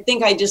 I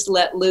think I just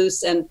let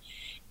loose, and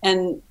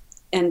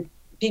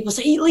people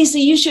say, Lisa,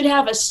 you should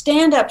have a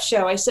stand-up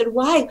show. I said,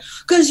 why?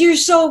 Because you're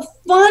so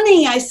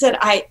funny. I said,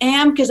 I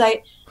am, because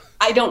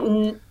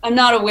I'm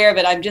not aware of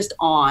it. I'm just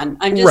on.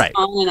 I'm just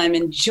on, and I'm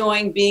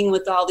enjoying being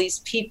with all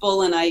these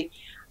people, and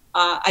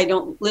I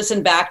don't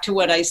listen back to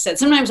what I said.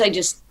 Sometimes I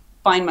just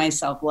find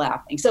myself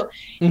laughing. So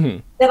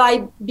that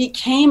I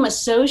became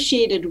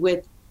associated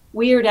with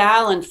Weird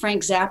Al and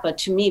Frank Zappa.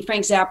 To me,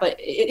 Frank Zappa,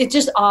 it's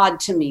just odd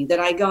to me that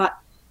I got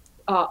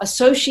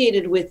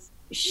associated with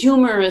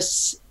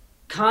humorous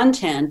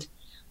content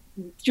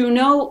through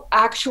no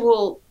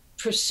actual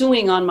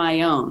pursuing on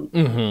my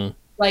own.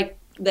 Like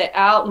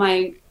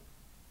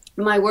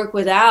my work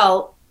with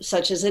Al,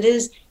 such as it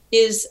is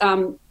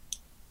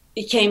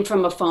it came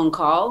from a phone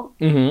call.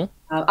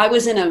 I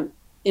was in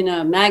in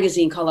a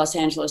magazine called Los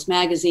Angeles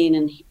Magazine,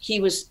 and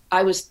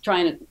I was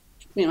trying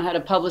to, had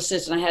a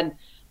publicist, and I had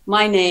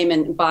my name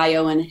and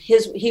bio, and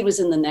he was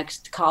in the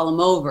next column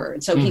over,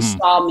 and so he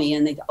saw me,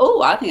 and they go,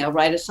 oh, I think I'll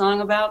write a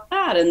song about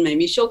that, and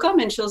maybe she'll come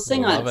and she'll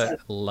sing on it.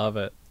 Love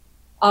it.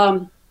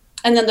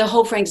 And then the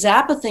whole Frank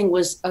Zappa thing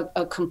was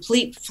a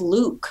complete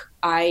fluke.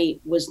 I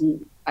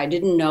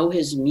didn't know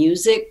his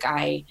music.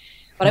 I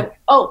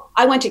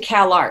went to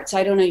Cal Arts.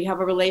 I don't know. You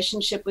have a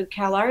relationship with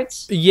Cal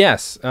Arts?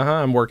 Yes.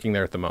 I'm working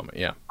there at the moment.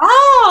 Yeah.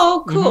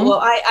 Oh, cool. Well,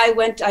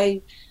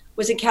 I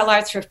was at Cal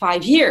Arts for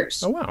 5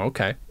 years. Oh, wow.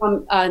 Okay.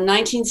 From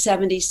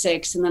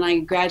 1976. And then I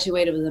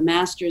graduated with a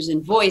master's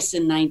in voice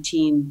in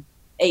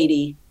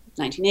 1980.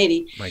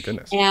 My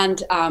goodness.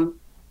 And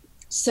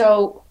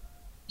so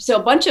a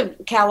bunch of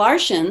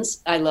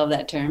Cal-Artians, I love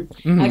that term,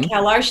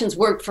 Cal-Artians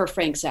worked for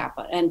Frank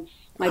Zappa. And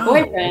my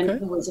boyfriend,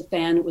 who was a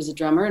fan, was a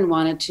drummer and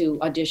wanted to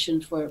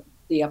audition for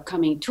the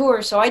upcoming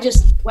tour. So I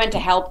just went to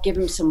help give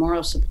him some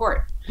moral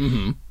support.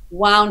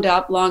 Wound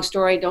up, long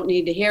story, don't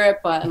need to hear it,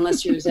 but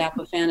unless you're a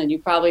Zappa fan, and you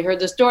probably heard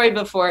the story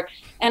before,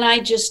 and I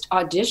just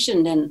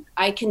auditioned, and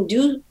I can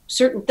do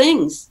certain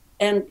things,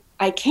 and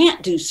I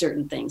can't do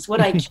certain things.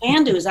 What I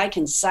can do is I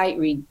can sight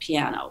read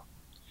piano.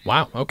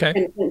 Wow,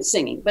 okay. And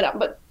singing,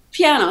 but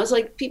piano is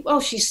like people.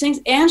 Oh, she sings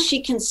and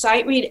she can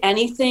sight read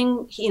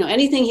anything.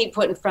 Anything he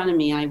put in front of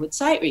me, I would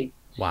sight read.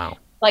 Wow.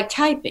 Like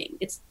typing.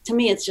 To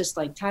me, it's just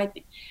like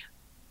typing.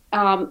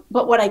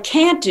 But what I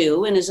can't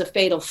do, and is a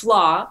fatal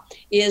flaw,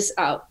 is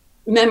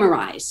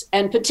memorize,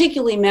 and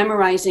particularly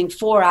memorizing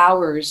 4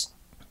 hours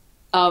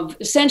of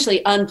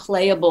essentially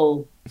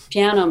unplayable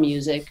piano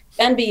music,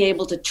 and be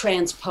able to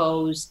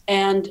transpose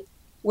and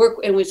work.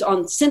 It was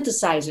on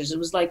synthesizers. It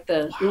was like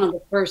one of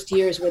the first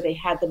years where they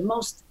had the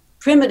most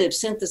primitive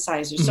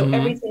synthesizers, so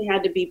everything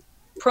had to be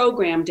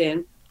programmed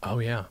in. Oh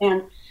yeah.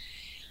 And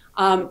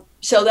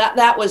so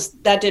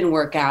that didn't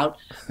work out,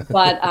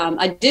 but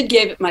I did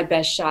give it my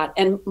best shot,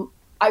 and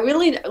I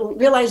really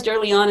realized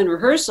early on in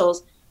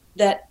rehearsals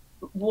that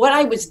what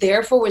I was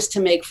there for was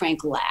to make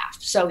Frank laugh.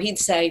 So he'd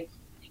say,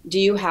 "Do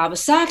you have a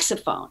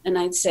saxophone?" And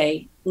I'd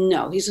say,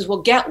 "No." He says,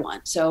 "Well, get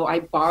one." So I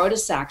borrowed a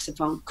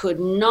saxophone, could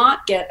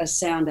not get a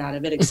sound out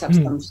of it except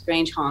some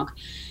strange honk.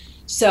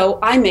 So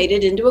I made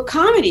it into a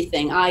comedy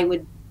thing. I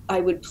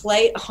would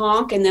play a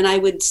honk, and then I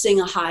would sing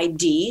a high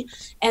D,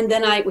 and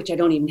then which I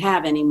don't even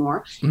have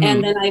anymore,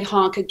 and then I'd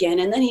honk again,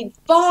 and then he'd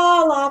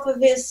fall off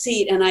of his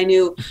seat, and I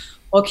knew,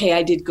 okay,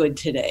 I did good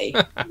today.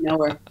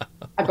 Or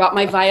I brought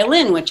my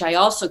violin, which I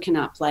also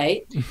cannot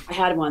play. I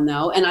had one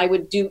though, and I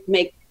would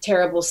make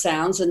terrible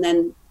sounds, and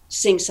then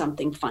sing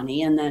something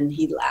funny, and then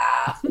he'd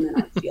laugh, and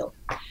then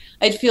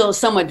I'd feel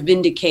somewhat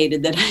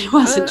vindicated that I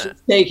wasn't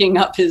just taking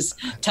up his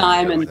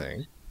time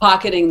and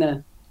pocketing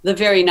the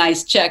very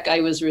nice check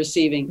I was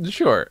receiving.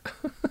 Sure.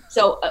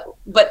 So,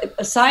 but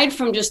aside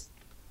from just,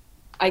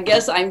 I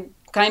guess I'm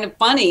kind of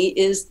funny,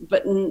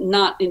 but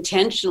not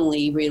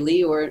intentionally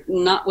really, or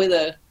not with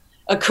a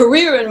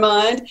career in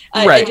mind.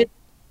 I just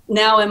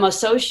now am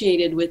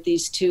associated with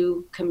these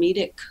two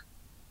comedic,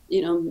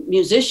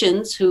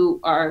 musicians who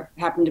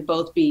happen to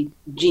both be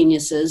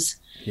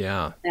geniuses.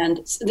 Yeah. And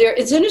it's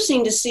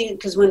interesting to see,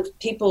 because when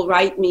people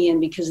write me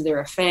and because they're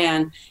a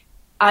fan,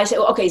 I say,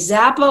 okay,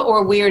 Zappa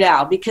or Weird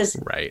Al, because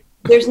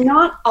there's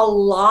not a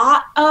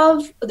lot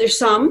there's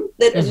some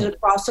that is a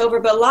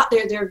crossover, but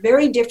they're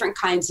very different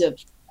kinds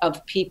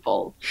of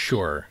people.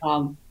 Sure.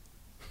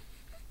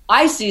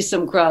 I see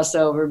some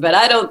crossover, but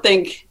I don't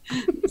think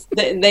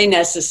they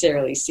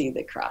necessarily see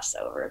the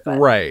crossover. But.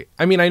 Right.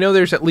 I mean, I know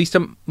there's at least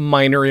a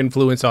minor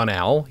influence on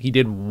Al. He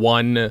did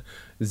one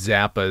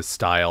Zappa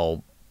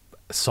style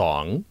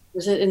song.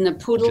 Was it in the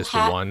Poodle Just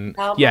Hat one.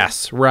 album?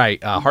 Yes,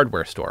 right.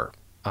 Hardware Store.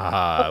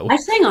 I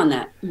sang on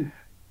that.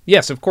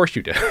 Yes, of course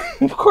you did.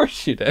 Of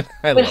course you did.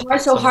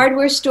 So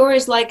Hardware Store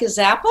is like a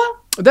Zappa?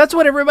 That's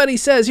what everybody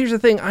says. Here's the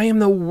thing. I am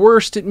the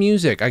worst at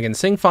music. I can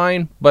sing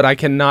fine, but I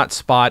cannot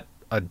spot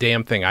a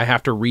damn thing. I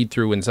have to read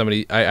through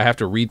I have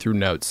to read through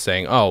notes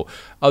saying, oh,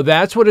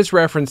 that's what it's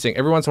referencing.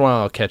 Every once in a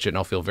while I'll catch it and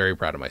I'll feel very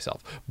proud of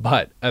myself.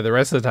 But the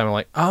rest of the time I'm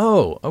like,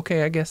 oh,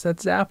 okay, I guess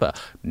that's Zappa.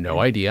 No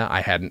idea.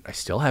 I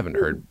still haven't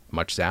heard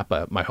much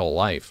Zappa my whole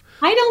life.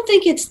 I don't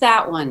think it's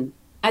that one.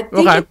 I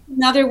think it's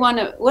another one.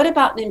 What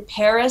about in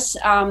Paris?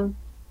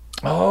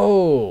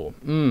 Hold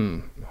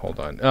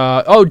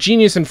on.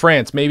 Genius in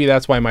France. Maybe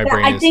that's why my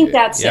brain is... I think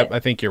that's it. Yep, I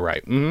think you're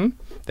right.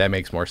 That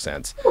makes more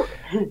sense.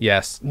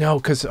 Yes. No,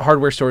 because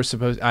Hardware Store is I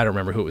don't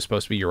remember who it was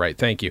supposed to be. You're right.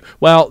 Thank you.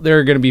 Well, there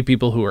are going to be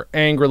people who are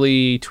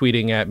angrily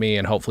tweeting at me,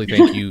 and hopefully,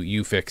 thank you,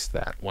 you fixed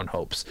that. One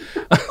hopes.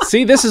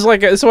 See, this is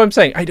what I'm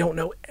saying. I don't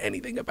know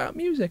anything about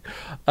music.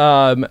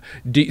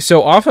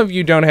 So off of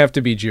You Don't Have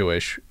to Be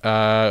Jewish,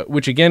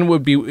 which again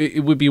would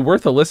be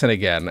worth a listen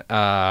again.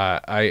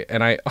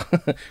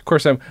 Of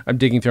course, I'm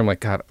digging through. I'm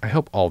like, God, I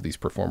hope all these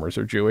performers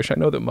are Jewish. I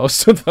know that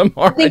most of them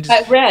are.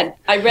 I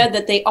read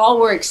that they all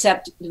were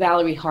except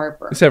Valerie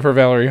Harper. Except for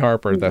Valerie Harper.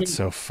 Harper. That's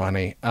so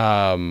funny.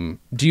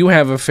 Do you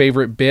have a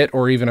favorite bit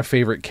or even a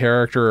favorite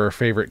character or a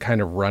favorite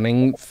kind of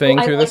running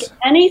thing through like this?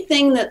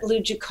 anything that Lou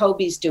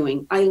Jacoby's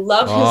doing. I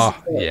love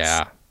his bits.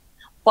 Yeah.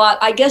 But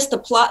I guess the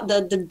plot,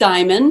 the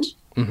diamond.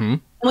 Mm-hmm.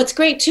 And what's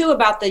great too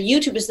about the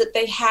YouTube is that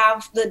they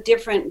have the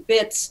different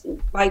bits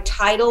by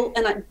title,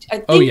 and I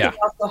think they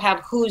also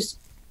have who's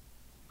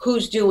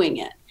doing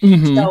it.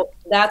 Mm-hmm. So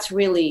that's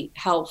really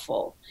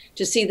helpful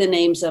to see the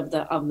names of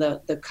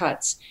the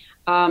cuts.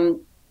 And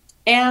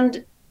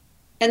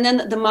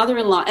then the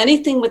mother-in-law,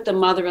 anything with the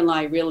mother-in-law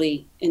I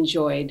really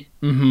enjoyed.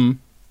 Mm-hmm.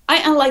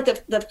 I like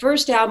the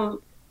first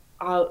album.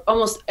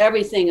 Almost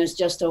everything is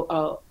just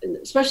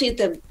especially at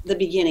the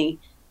beginning,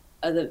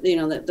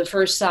 the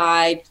first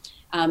side.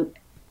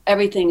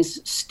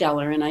 Everything's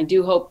stellar, and I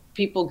do hope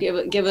people give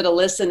it a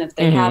listen if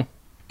they have.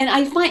 And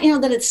I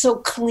find that it's so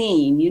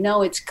clean.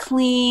 It's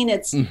clean.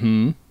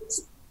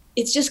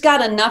 It's just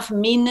got enough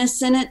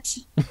meanness in it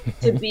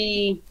to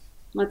be,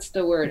 what's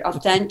the word,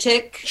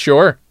 authentic.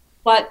 Sure.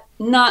 But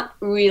not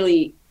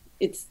really.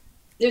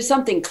 There's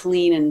something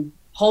clean and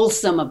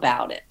wholesome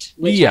about it.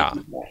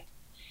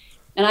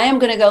 And I am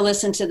going to go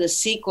listen to the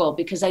sequel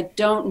because I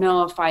don't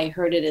know if I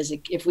heard it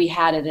if we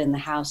had it in the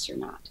house or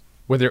not.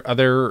 Were there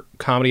other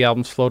comedy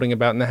albums floating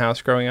about in the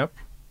house growing up?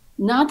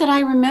 Not that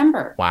I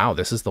remember. Wow,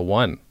 this is the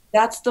one.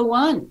 That's the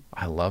one.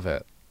 I love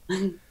it.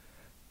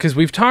 Because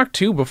we've talked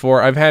too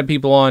before. I've had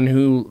people on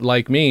who,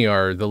 like me,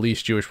 are the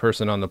least Jewish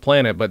person on the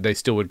planet, but they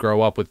still would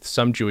grow up with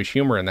some Jewish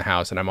humor in the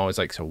house. And I'm always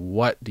like, so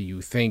what do you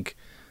think?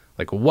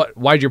 Like,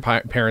 why'd your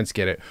parents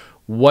get it?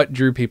 What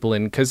drew people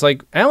in? Because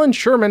like Alan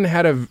Sherman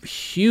had a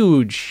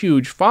huge,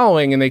 huge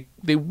following, and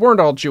they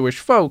weren't all Jewish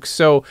folks.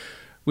 So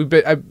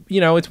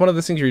it's one of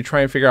those things where you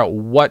try and figure out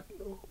what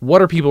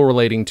are people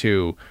relating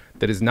to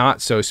that is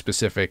not so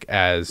specific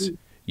as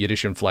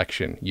Yiddish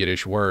inflection,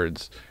 Yiddish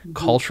words,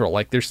 cultural.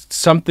 Like there's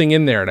something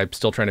in there, and I'm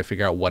still trying to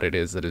figure out what it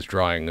is that is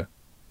drawing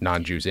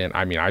non-Jews in.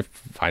 I mean, I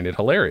find it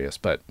hilarious,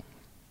 but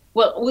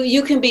well,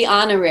 you can be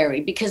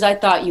honorary because I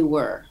thought you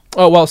were.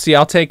 Oh, well, see,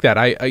 I'll take that.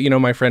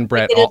 My friend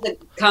Brett. It is a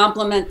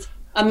compliment,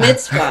 a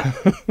mitzvah.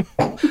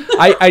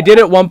 I did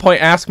at one point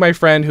ask my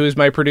friend, who is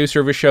my producer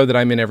of a show that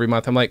I'm in every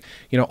month. I'm like,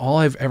 all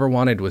I've ever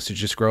wanted was to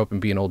just grow up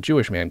and be an old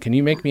Jewish man. Can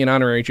you make me an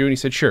honorary Jew? And he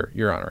said, sure,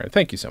 you're honorary.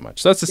 Thank you so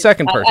much. So that's the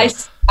second person.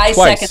 I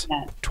second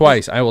that.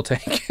 Twice. I will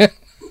take it.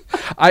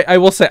 I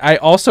will say, I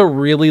also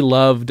really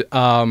loved,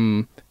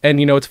 and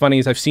what's funny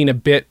is I've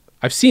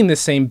seen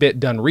this same bit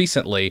done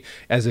recently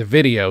as a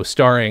video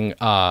starring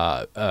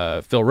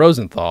Phil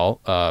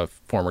Rosenthal,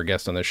 former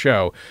guest on the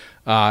show,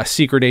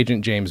 secret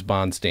agent James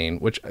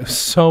Bondstein, which is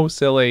so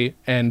silly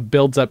and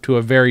builds up to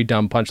a very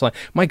dumb punchline.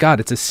 My God,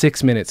 it's a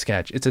 6-minute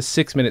sketch. It's a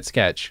 6-minute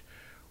sketch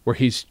where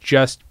he's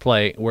just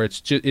where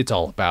it's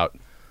all about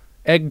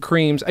egg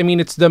creams. I mean,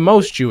 it's the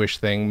most Jewish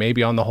thing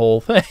maybe on the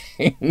whole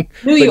thing.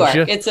 New York.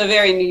 It's a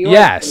very New York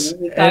yes,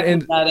 thing. We're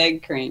talking about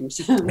egg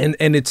creams.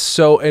 and it's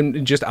so,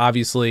 and just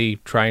obviously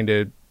trying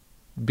to,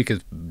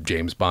 because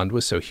James Bond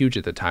was so huge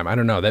at the time. I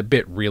don't know, that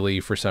bit really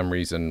for some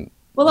reason.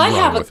 Well, I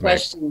have a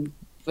question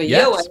for you.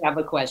 I have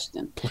a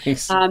question.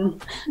 Please.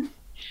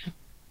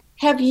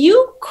 Have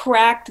you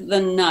cracked the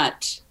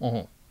nut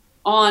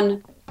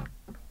on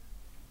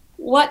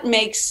what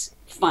makes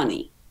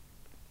funny?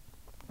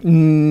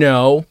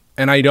 No.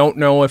 And I don't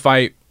know if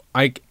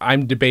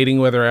I'm debating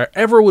whether I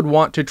ever would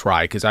want to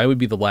try, because I would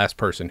be the last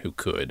person who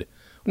could.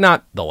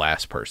 Not the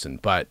last person,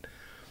 but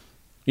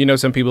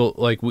some people,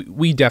 like,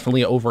 we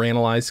definitely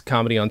overanalyze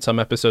comedy on some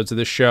episodes of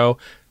this show.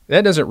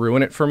 That doesn't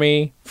ruin it for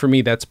me. For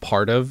me, that's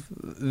part of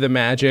the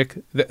magic.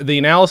 The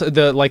analysis,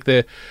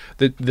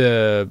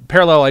 the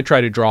parallel I try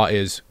to draw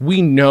is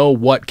we know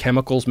what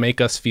chemicals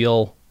make us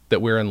feel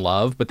that we're in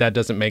love, but that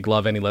doesn't make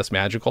love any less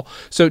magical.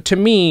 So to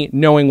me,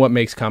 knowing what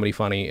makes comedy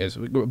funny is,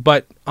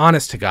 but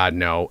honest to God,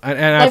 no. And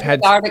I've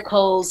had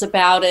articles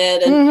about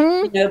it,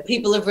 and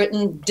people have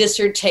written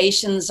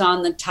dissertations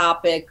on the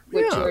topic,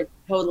 which are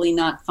totally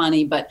not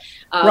funny, but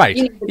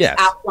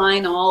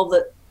outline all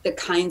the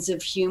kinds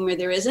of humor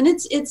there is, and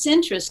it's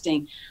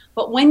interesting.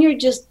 But when you're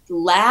just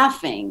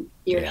laughing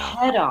your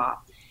head off,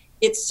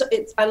 it's.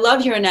 I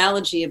love your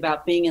analogy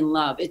about being in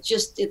love. It's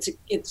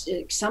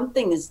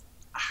something is.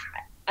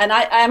 And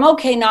I'm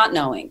okay not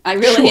knowing. I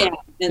really am.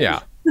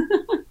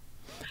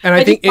 And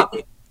I think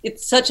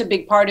it's such a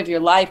big part of your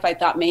life. I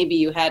thought maybe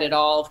you had it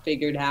all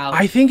figured out.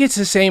 I think it's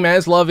the same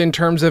as love in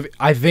terms of,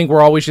 I think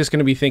we're always just going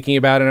to be thinking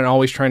about it and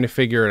always trying to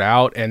figure it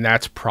out. And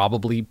that's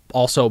probably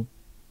also,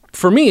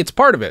 for me, it's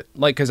part of it.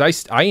 Like,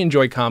 because I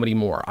enjoy comedy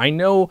more. I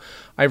know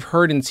I've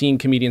heard and seen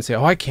comedians say,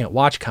 oh, I can't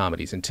watch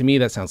comedies. And to me,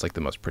 that sounds like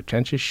the most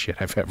pretentious shit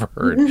I've ever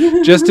heard.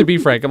 Just to be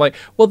frank, I'm like,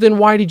 well, then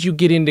why did you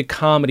get into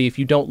comedy if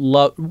you don't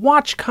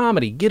watch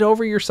comedy? Get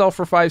over yourself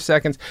for 5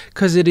 seconds,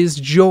 because it is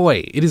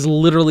joy. It is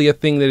literally a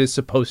thing that is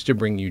supposed to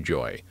bring you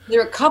joy.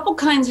 There are a couple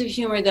kinds of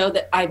humor, though,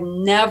 that I've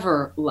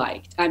never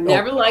liked.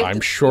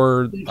 I'm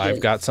sure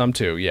I've got some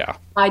too, yeah.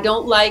 I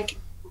don't like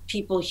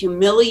people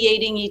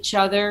humiliating each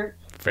other.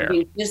 Fair.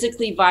 Being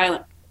physically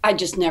violent. I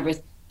just never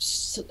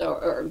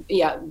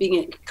yeah,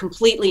 being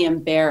completely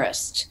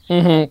embarrassed.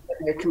 Mm-hmm.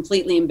 They're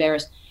completely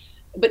embarrassed.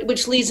 But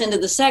which leads into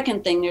the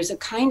second thing. There's a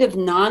kind of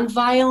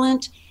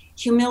nonviolent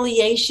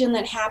humiliation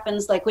that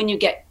happens, like when you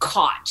get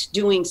caught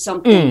doing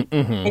something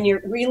Mm-hmm. and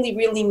you're really,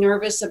 really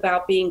nervous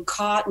about being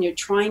caught and you're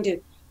trying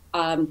to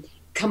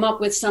come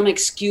up with some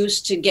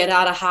excuse to get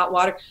out of hot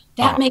water.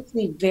 That makes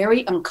me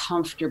very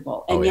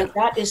uncomfortable. And yet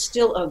that is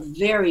still a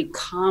very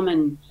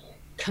common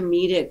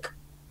comedic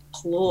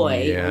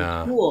ploy or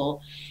Yeah.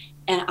 tool.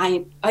 And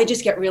I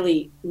just get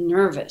really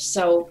nervous.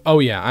 So Oh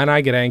yeah, and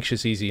I get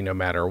anxious easy no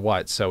matter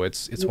what. So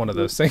it's one of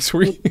those things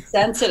where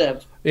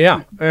sensitive.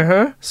 yeah.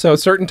 Uh-huh. So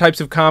certain types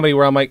of comedy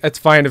where I'm like, it's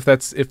fine if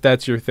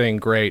that's your thing,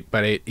 great.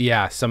 But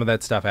some of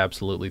that stuff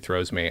absolutely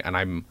throws me.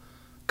 And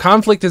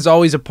conflict is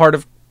always a part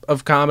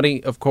of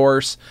comedy, of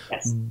course.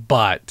 Yes.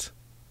 But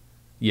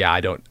yeah, I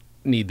don't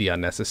need the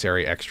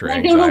unnecessary extra I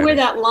anxiety. don't know where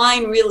that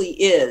line really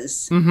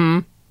is. Mm-hmm.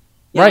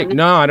 Yeah, Right.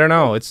 No, I don't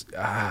know. It's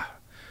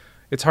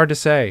hard to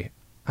say.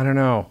 I don't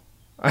know.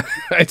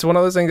 It's one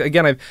of those things.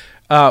 Again,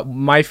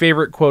 my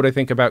favorite quote I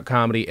think about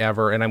comedy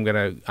ever, and I'm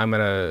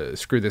gonna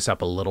screw this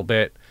up a little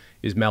bit,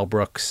 is Mel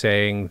Brooks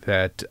saying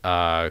that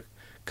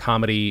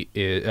comedy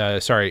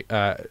is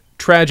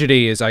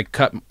tragedy is I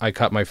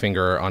cut my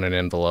finger on an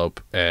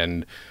envelope,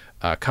 and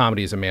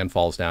comedy is a man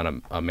falls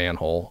down a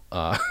manhole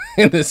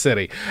in the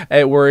city,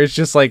 where it's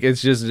just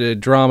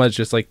drama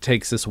just like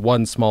takes this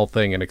one small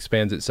thing and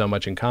expands it so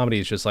much, and comedy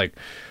is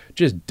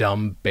just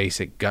dumb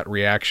basic gut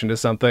reaction to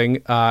something.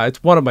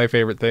 It's one of my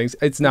favorite things.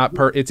 It's not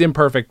it's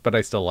imperfect, but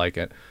I still like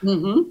it.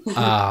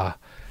 Mm-hmm.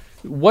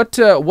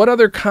 What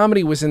other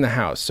comedy was in the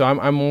house? So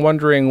I'm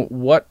wondering,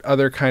 what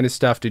other kind of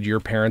stuff did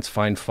your parents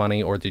find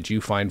funny, or did you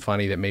find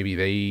funny that maybe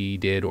they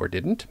did or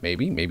didn't?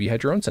 Maybe you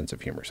had your own sense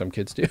of humor. Some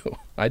kids do.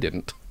 I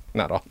didn't.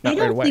 Not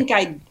right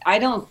away. I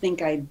don't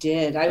think I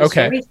did. I was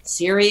very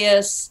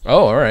serious.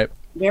 Oh, all right.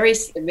 Very,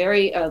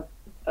 very a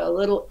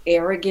little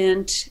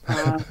arrogant.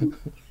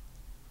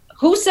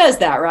 Who says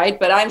that, right?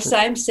 But I'm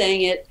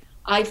saying it.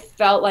 I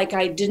felt like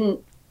I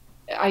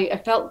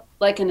felt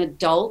like an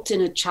adult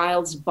in a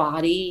child's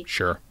body.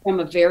 Sure. From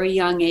a very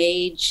young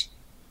age.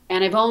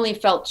 And I've only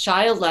felt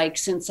childlike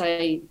since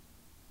I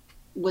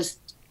was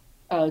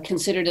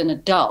considered an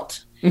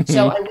adult. Mm-hmm.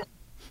 So,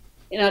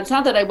 it's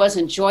not that I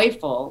wasn't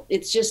joyful.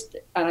 It's just,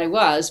 and I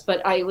was,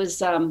 but I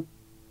was, I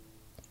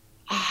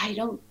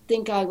don't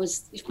think I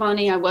was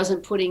funny. I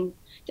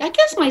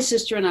guess my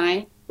sister and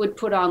I would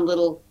put on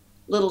little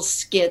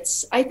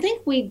skits. I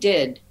think we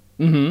did.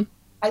 Mm-hmm.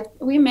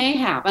 We may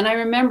have. And I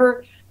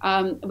remember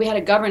we had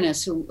a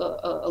governess,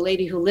 a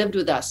lady who lived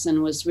with us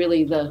and was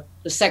really the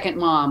second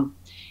mom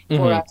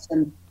for us,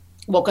 and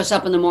woke us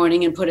up in the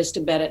morning and put us to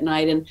bed at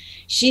night. And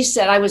she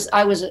said, I was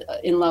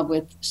in love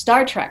with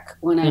Star Trek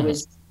when I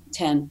was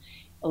 10,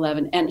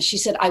 11. And she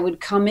said, I would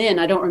come in,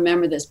 I don't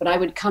remember this, but I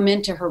would come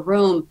into her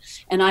room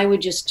and I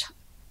would just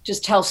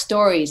tell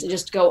stories and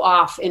just go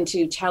off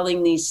into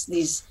telling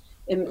these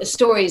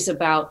stories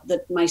about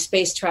my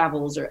space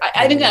travels, or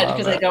I do that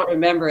because I don't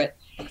remember it.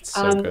 That's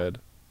so good.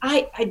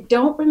 I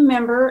don't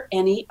remember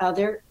any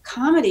other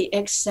comedy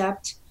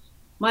except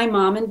my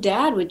mom and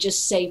dad would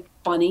just say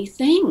funny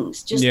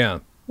things, just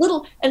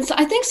little. And so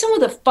I think some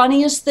of the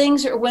funniest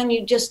things are when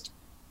you just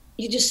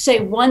say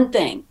one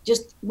thing,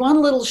 just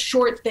one little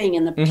short thing,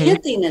 and the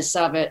pithiness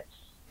of it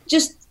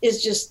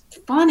is just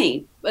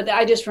funny. But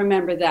I just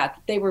remember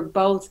that they were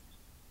both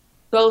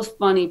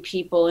funny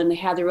people, and they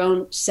had their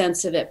own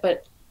sense of it.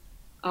 But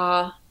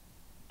I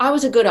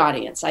was a good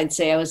audience. I'd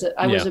say I was a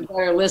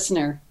better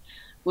listener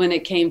when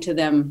it came to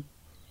them.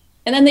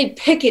 And then they'd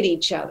pick at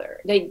each other.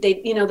 They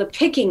the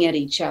picking at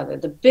each other,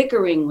 the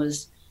bickering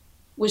was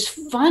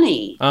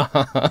funny.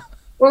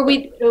 Or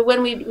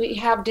when we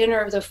have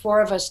dinner, the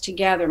four of us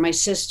together, my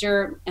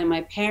sister and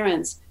my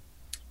parents,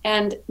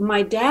 and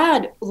my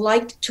dad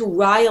liked to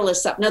rile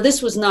us up. Now,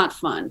 this was not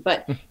fun,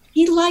 but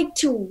he liked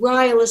to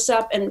rile us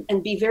up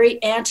and be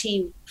very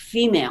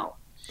anti-female.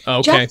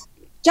 Okay.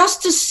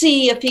 Just to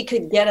see if he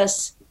could get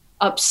us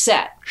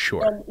upset.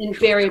 Sure. And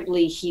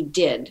invariably he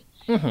did.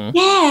 Mm-hmm.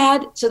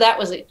 Dad, so that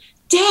was it.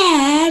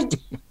 Dad,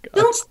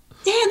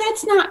 Dad,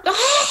 that's not.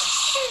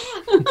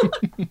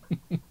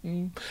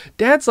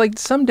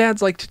 Some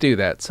dads like to do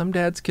that. Some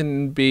dads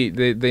can be,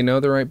 they know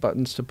the right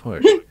buttons to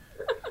push.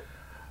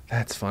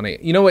 That's funny.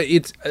 You know what?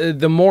 It's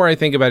the more I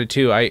think about it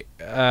too,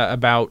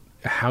 about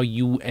how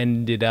you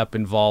ended up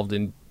involved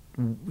in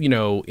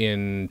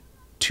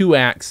two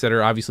acts that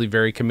are obviously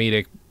very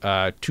comedic,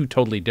 two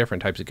totally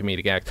different types of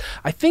comedic acts.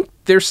 I think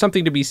there's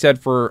something to be said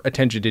for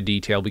attention to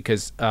detail,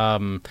 because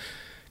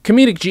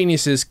comedic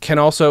geniuses can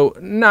also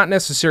not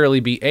necessarily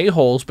be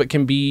a-holes, but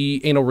can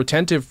be anal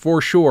retentive for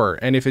sure.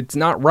 And if it's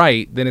not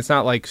right, then it's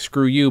not like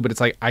screw you, but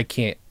it's like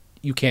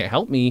you can't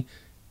help me,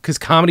 because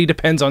comedy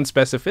depends on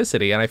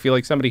specificity. And I feel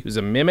like somebody who's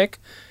a mimic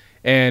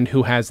and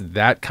who has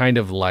that kind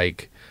of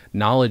like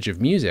knowledge of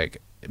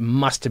music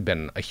must have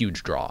been a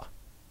huge draw.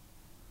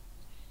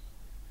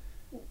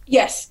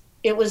 Yes,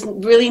 it was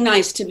really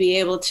nice to be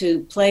able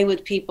to play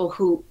with people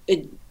who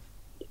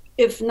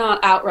if not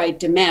outright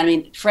demand. I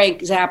mean,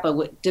 Frank Zappa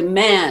would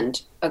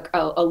demand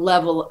a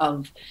level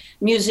of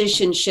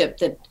musicianship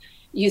that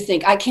you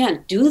think, I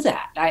can't do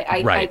that.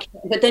 I Right.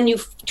 can't. But then you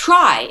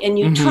try and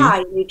you try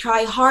and you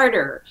try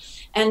harder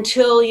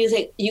until you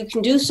think you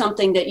can do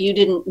something that you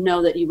didn't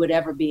know that you would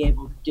ever be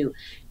able to do.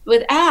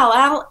 With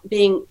Al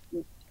being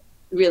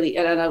really,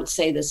 and I don't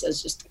say this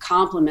as just a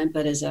compliment,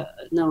 but as a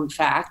known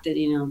fact that,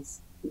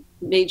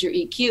 major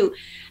EQ,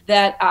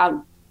 that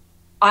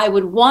I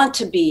would want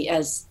to be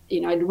as,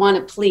 I'd want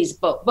to please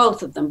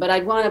both of them, but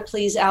I'd want to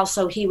please Al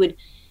so he would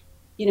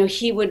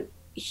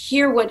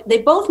hear what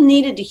they both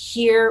needed to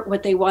hear,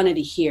 what they wanted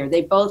to hear.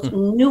 They both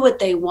knew what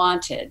they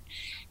wanted.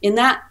 In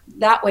that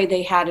way,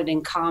 they had it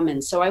in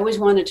common. So I always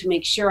wanted to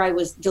make sure I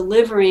was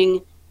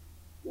delivering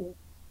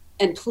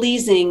and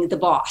pleasing the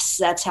boss.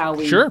 That's how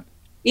we, Sure.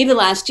 Even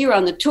last year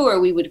on the tour,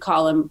 we would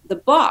call him the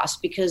boss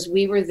because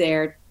we were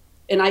there.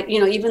 And I,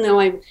 even though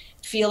I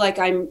feel like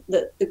I'm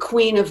the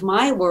queen of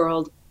my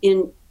world,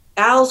 in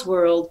Al's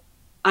world,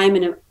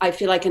 I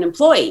feel like an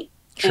employee.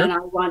 Sure. And I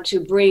want to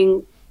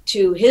bring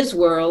to his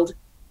world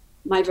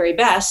my very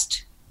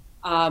best,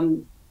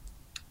 for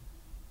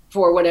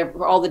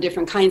all the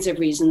different kinds of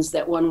reasons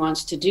that one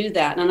wants to do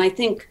that. And I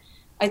think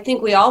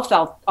we all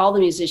the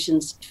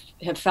musicians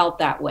have felt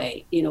that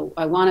way.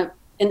 I want to,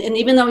 and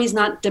even though he's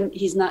not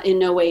in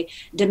no way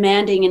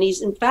demanding, and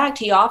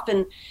he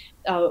often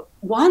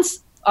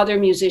wants other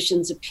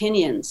musicians'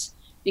 opinions,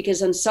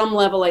 because on some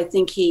level I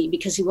think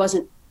because he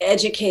wasn't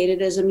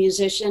educated as a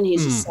musician,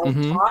 he's a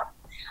self-taught.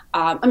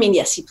 I mean,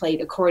 yes, he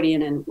played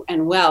accordion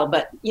and well,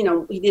 but he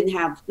didn't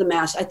have the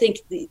mass. I think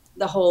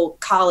the whole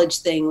college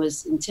thing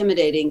was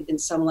intimidating in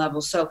some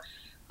level. So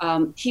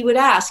he would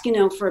ask,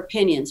 for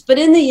opinions, but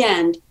in the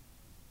end,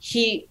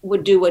 he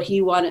would do what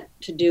he wanted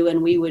to do,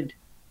 and we would,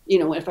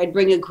 if I'd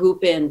bring a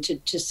group in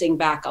to sing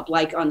backup,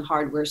 like on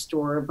Hardware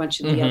Store, a bunch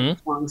of the other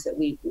songs that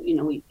we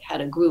had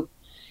a group.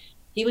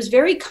 He was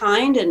very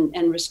kind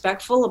and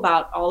respectful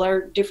about all our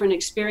different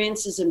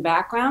experiences and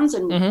backgrounds,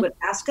 and would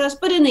ask us.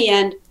 But in the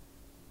end,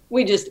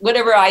 we just,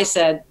 whatever I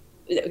said,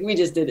 we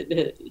just did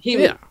it.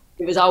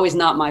 It was always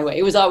not my way.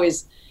 It was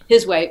always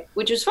his way,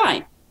 which was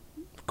fine.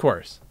 Of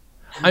course.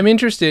 I'm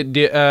interested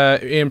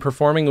in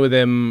performing with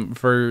him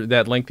for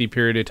that lengthy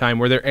period of time.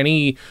 Were there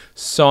any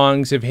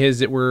songs of his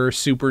that were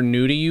super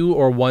new to you,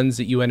 or ones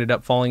that you ended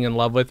up falling in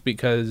love with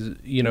because,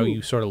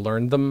 you sort of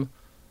learned them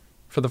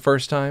for the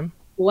first time?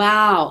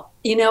 Wow.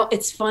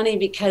 It's funny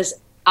because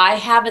I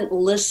haven't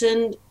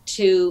listened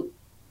to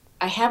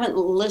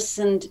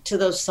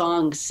those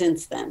songs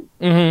since then.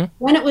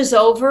 When it was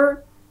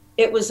over,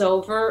 it was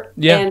over.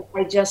 Yeah. And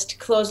I just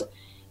closed.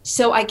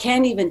 So I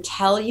can't even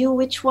tell you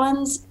which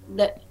ones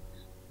that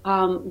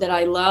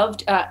I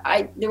loved.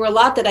 There were a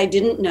lot that I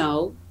didn't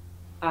know.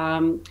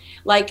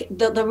 Like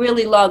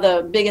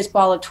the Biggest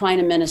Ball of Twine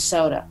in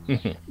Minnesota.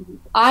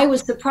 I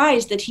was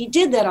surprised that he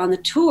did that on the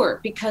tour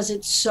because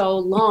it's so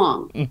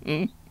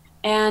long.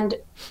 And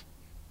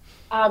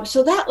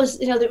so that was,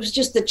 there was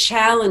just the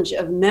challenge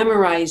of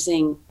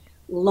memorizing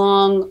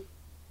long,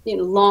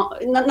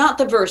 not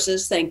the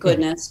verses, thank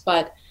goodness,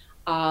 but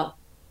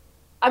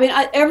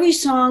every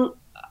song,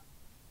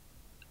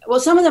 well,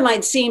 some of them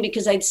I'd seen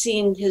because I'd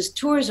seen his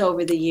tours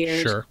over the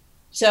years. Sure.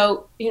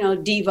 So,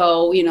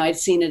 Devo, I'd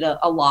seen it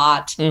a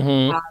lot.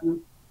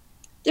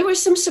 There were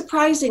some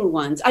surprising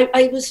ones.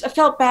 I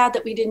felt bad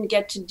that we didn't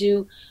get to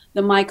do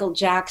the Michael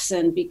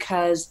Jackson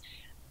because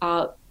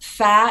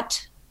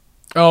Fat.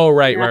 Oh,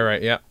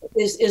 right. Yeah.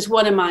 Is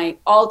one of my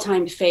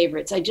all-time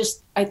favorites.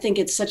 I think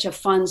it's such a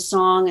fun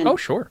song. And,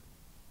 sure.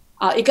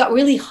 It got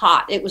really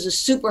hot. It was a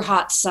super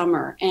hot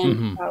summer.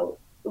 And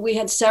we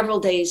had several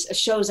days of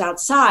shows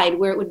outside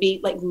where it would be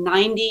like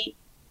 90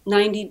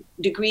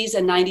 degrees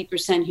and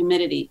 90%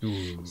 humidity.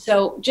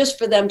 So just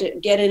for them to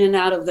get in and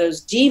out of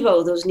those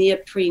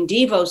neoprene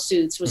Devo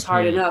suits was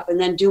hard enough. And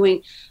then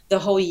doing the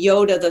whole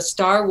Yoda, the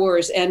Star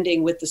Wars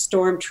ending with the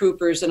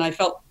stormtroopers, and I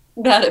felt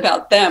bad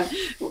about them.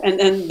 And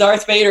then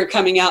Darth Vader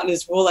coming out in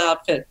his wool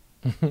outfit.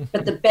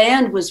 But the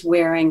band was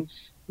wearing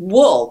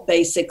wool,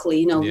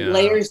 basically,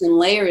 layers and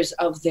layers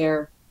of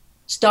their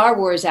Star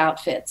Wars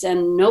outfits,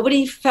 and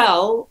nobody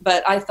fell.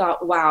 But I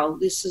thought, wow,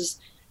 this is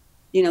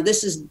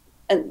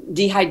a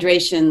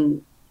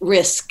dehydration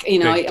risk.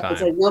 I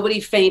said nobody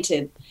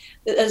fainted.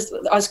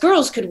 Us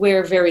girls could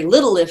wear very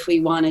little if we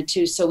wanted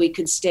to, so we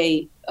could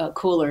stay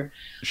cooler.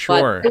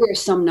 Sure. But there were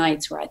some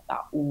nights where I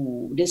thought,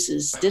 ooh, this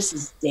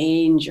is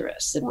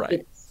dangerous.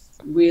 It's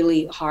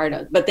really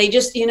hard. But they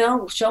just,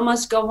 show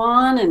must go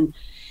on, and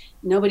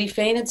nobody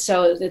fainted,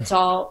 so it's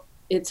all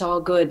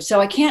good.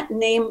 So I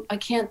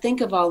can't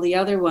think of all the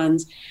other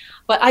ones,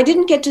 but I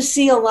didn't get to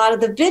see a lot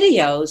of the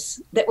videos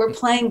that were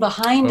playing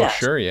behind us.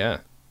 Sure, yeah.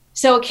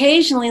 So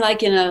occasionally,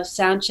 like in a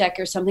sound check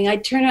or something,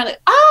 I'd turn around,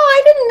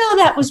 I didn't know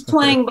that was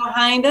playing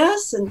behind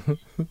us. And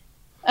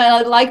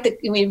I like that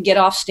we'd get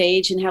off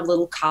stage and have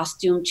little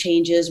costume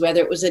changes, whether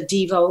it was a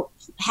Devo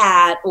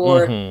hat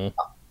or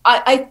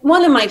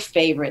one of my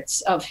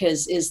favorites of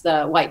his is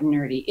the White and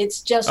Nerdy.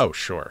 It's just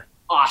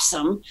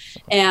awesome.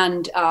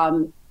 And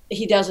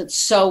he does it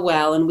so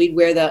well, and we'd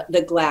wear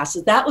the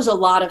glasses. That was a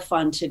lot of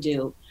fun to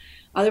do.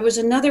 There was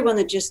another one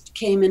that just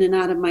came in and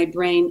out of my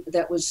brain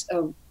that was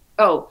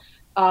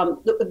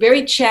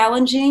very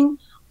challenging,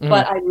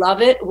 but I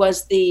love it.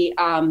 Was the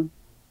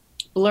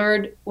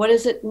blurred? What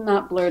is it?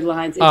 Not blurred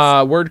lines.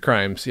 It's, Word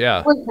Crimes.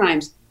 Yeah. Word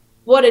Crimes.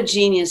 What a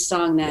genius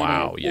song that is.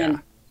 Wow. Yeah.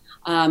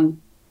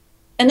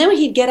 And then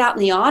he'd get out in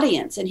the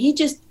audience, and he'd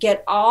just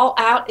get all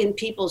out in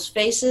people's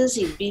faces.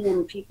 He'd be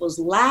in people's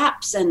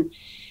laps, and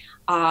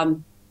I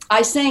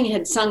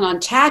had sung on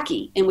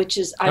Tacky, and which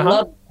is I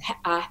love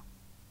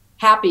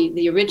Happy,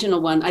 the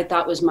original one. I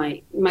thought was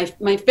my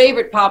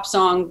favorite pop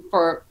song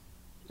for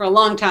a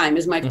long time.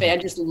 Is my favorite. I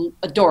just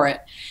adore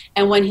it.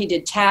 And when he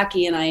did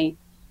Tacky, and I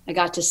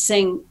got to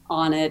sing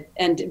on it,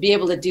 and to be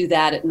able to do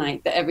that at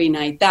night, every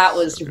night, that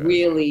was that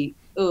really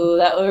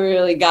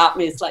got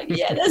me. It's like,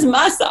 yeah, that's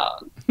my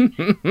song.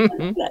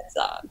 That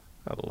song.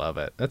 I love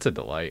it. That's a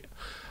delight.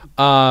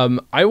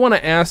 I want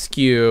to ask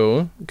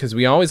you, because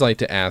we always like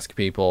to ask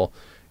people,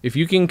 if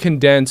you can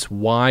condense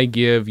why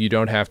give You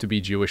Don't Have to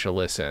Be Jewish a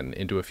listen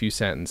into a few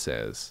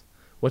sentences,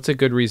 what's a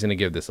good reason to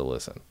give this a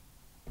listen?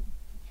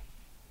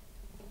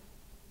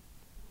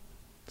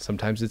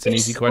 Sometimes it's an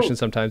easy question,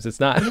 sometimes it's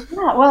not.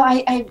 Yeah, well,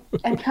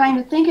 I'm trying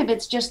to think of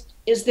it's just,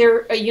 is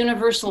there a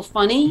universal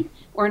funny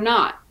or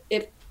not?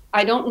 If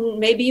I don't,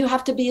 maybe you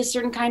have to be a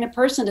certain kind of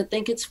person to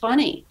think it's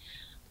funny.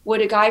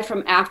 Would a guy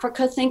from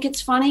Africa think it's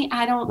funny?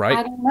 I don't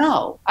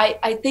know.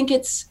 I think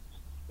it's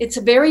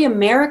a very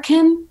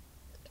American,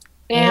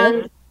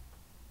 and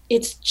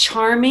it's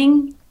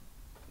charming,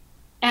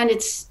 and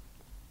it's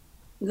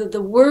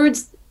the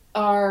words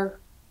are,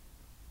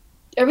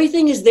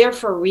 everything is there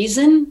for a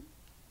reason.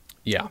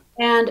 Yeah.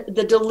 And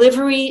the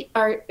delivery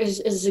is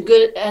as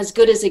good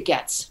as it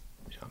gets.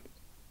 Yeah.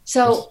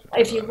 So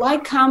if you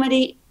like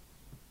comedy,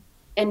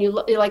 and you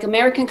like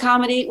American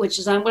comedy, which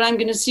is what I'm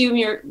going to assume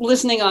your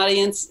listening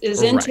audience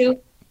is into,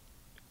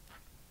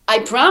 I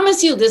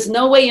promise you, there's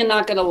no way you're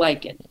not going to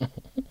like it.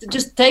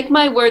 Just take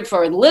my word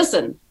for it.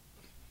 Listen,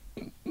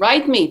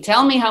 write me,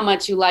 tell me how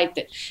much you liked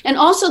it. And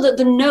also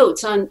the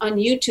notes on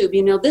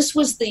YouTube, this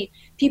was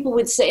people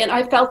would say, and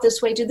I felt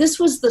this way too, this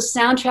was the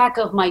soundtrack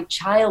of my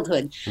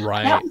childhood.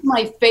 Right. That was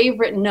my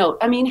favorite note.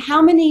 I mean,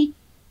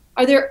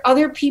 are there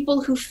other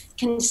people who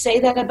can say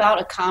that about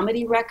a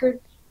comedy record?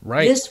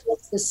 Right. This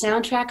was the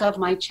soundtrack of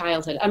my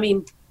childhood. I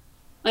mean,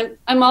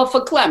 I'm all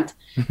verklempt,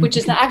 which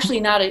is actually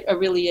not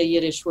really a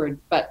Yiddish word,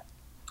 but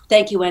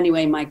thank you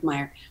anyway, Mike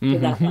Meyer, for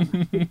that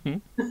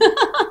one.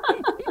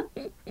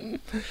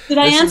 Did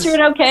I answer it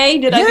okay?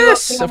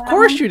 Yes, of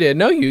course you did.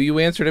 No, you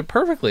answered it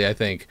perfectly, I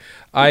think.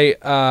 And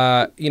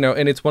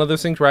it's one of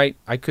those things where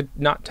I could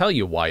not tell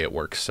you why it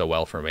works so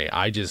well for me.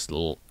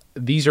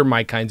 These are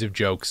my kinds of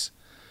jokes.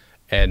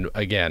 And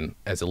again,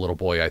 as a little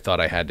boy, I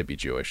thought I had to be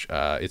Jewish.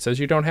 It says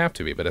you don't have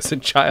to be, but as a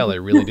child, I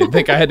really did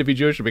think I had to be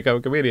Jewish to become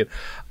a comedian.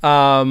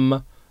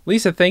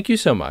 Lisa, thank you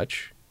so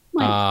much.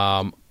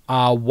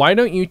 Why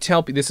don't you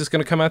tell people, this is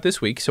going to come out this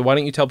week, so why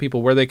don't you tell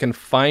people where they can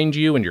find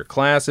you and your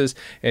classes,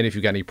 and if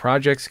you've got any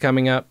projects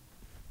coming up?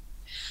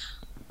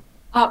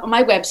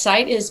 My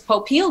website is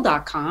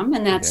popeil.com,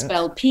 and that's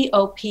spelled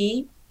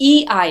Popeil.com.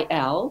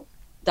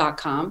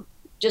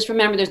 Just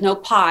remember, there's no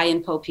pie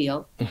in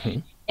Popeil. Mm-hmm.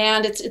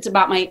 And it's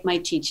about my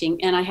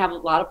teaching, and I have a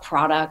lot of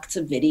products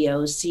and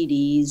videos,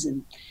 CDs,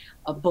 and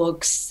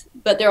books,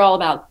 but they're all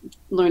about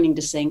learning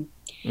to sing.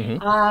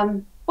 Mm-hmm.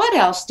 What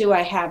else do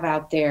I have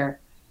out there?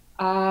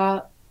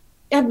 I've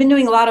been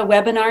doing a lot of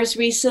webinars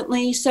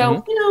recently,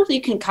 so you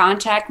can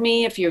contact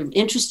me if you're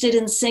interested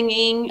in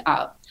singing.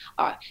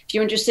 If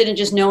you're interested in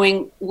just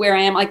knowing where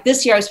I am, like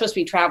this year I was supposed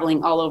to be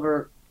traveling all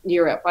over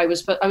Europe.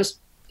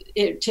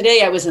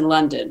 Today I was in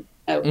London.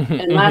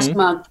 And last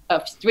month,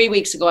 3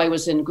 weeks ago, I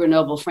was in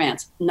Grenoble,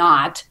 France.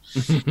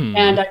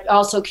 And I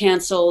also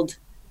canceled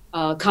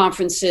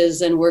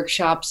conferences and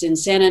workshops in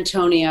San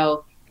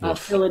Antonio,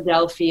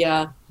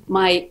 Philadelphia.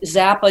 My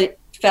Zappa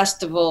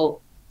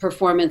Festival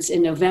performance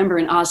in November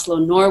in Oslo,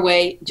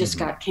 Norway, just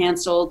got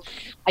canceled.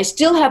 I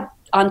still have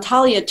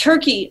Antalya,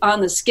 Turkey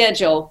on the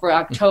schedule for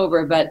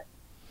October, but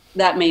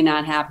that may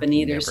not happen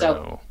either.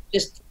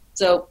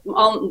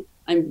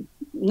 I'm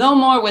no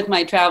more with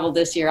my travel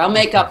this year. I'll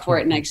make up for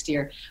it next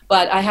year.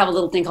 But I have a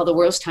little thing called the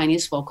World's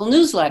Tiniest Vocal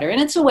Newsletter,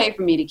 and it's a way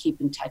for me to keep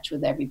in touch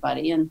with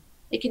everybody. And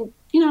they can,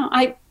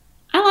 I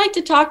like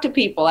to talk to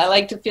people. I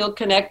like to feel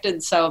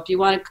connected. So if you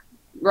want to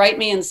write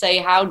me and say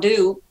how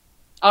do,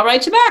 I'll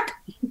write you back.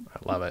 I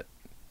love it.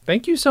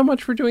 Thank you so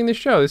much for doing this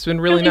show. This has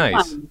been really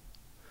nice. Fun.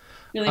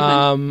 Really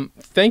fun.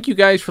 Thank you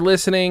guys for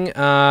listening.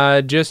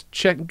 Just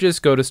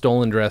go to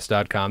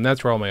stolendress.com.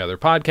 That's where all my other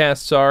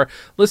podcasts are.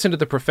 Listen to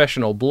The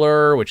Professional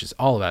Blur, which is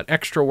all about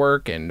extra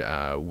work and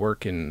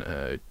work in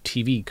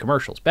TV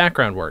commercials,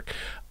 background work.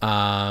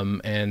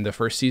 And the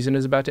first season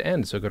is about to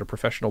end, so go to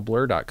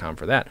professionalblur.com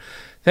for that.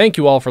 Thank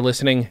you all for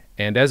listening,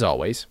 and as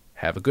always,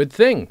 have a good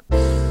thing.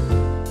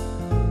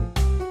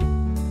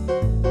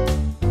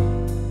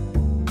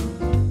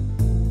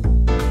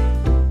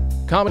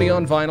 Comedy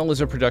on Vinyl is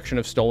a production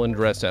of Stolen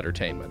Dress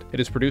Entertainment. It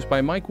is produced by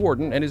Mike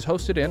Warden and is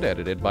hosted and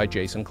edited by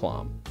Jason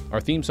Klom.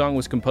 Our theme song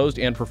was composed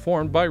and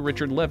performed by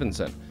Richard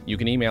Levinson. You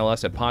can email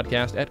us at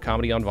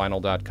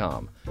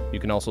podcast@comedyonvinyl.com. You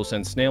can also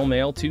send snail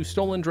mail to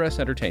Stolen Dress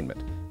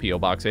Entertainment, P.O.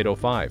 Box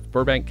 805,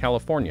 Burbank,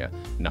 California,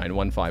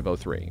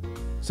 91503.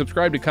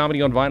 Subscribe to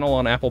Comedy on Vinyl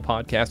on Apple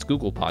Podcasts,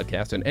 Google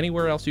Podcasts, and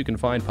anywhere else you can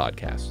find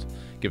podcasts.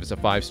 Give us a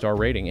 5-star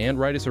rating and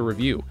write us a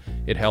review.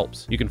 It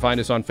helps. You can find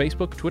us on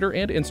Facebook, Twitter,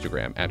 and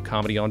Instagram at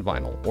Comedy on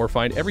Vinyl, or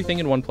find everything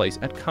in one place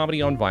at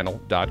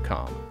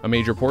comedyonvinyl.com. A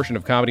major portion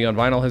of Comedy on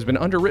Vinyl has been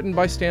underwritten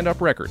by Stand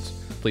Up Records.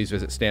 Please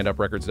visit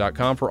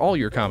standuprecords.com for all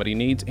your comedy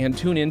needs and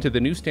tune in to the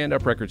new Stand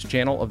Up Records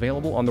channel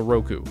available on the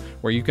Roku,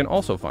 where you can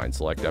also find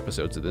select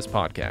episodes of this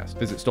podcast.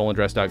 Visit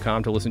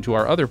stolendress.com to listen to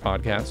our other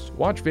podcasts,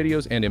 watch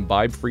videos, and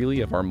imbibe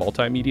freely of our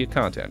multimedia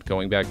content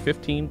going back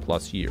 15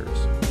 plus years.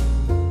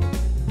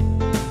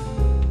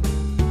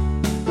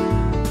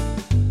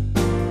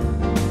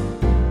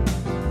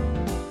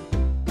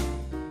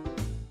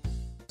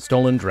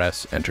 Stolen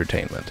Dress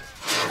Entertainment.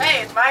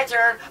 Hey, it's my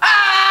turn. Ah!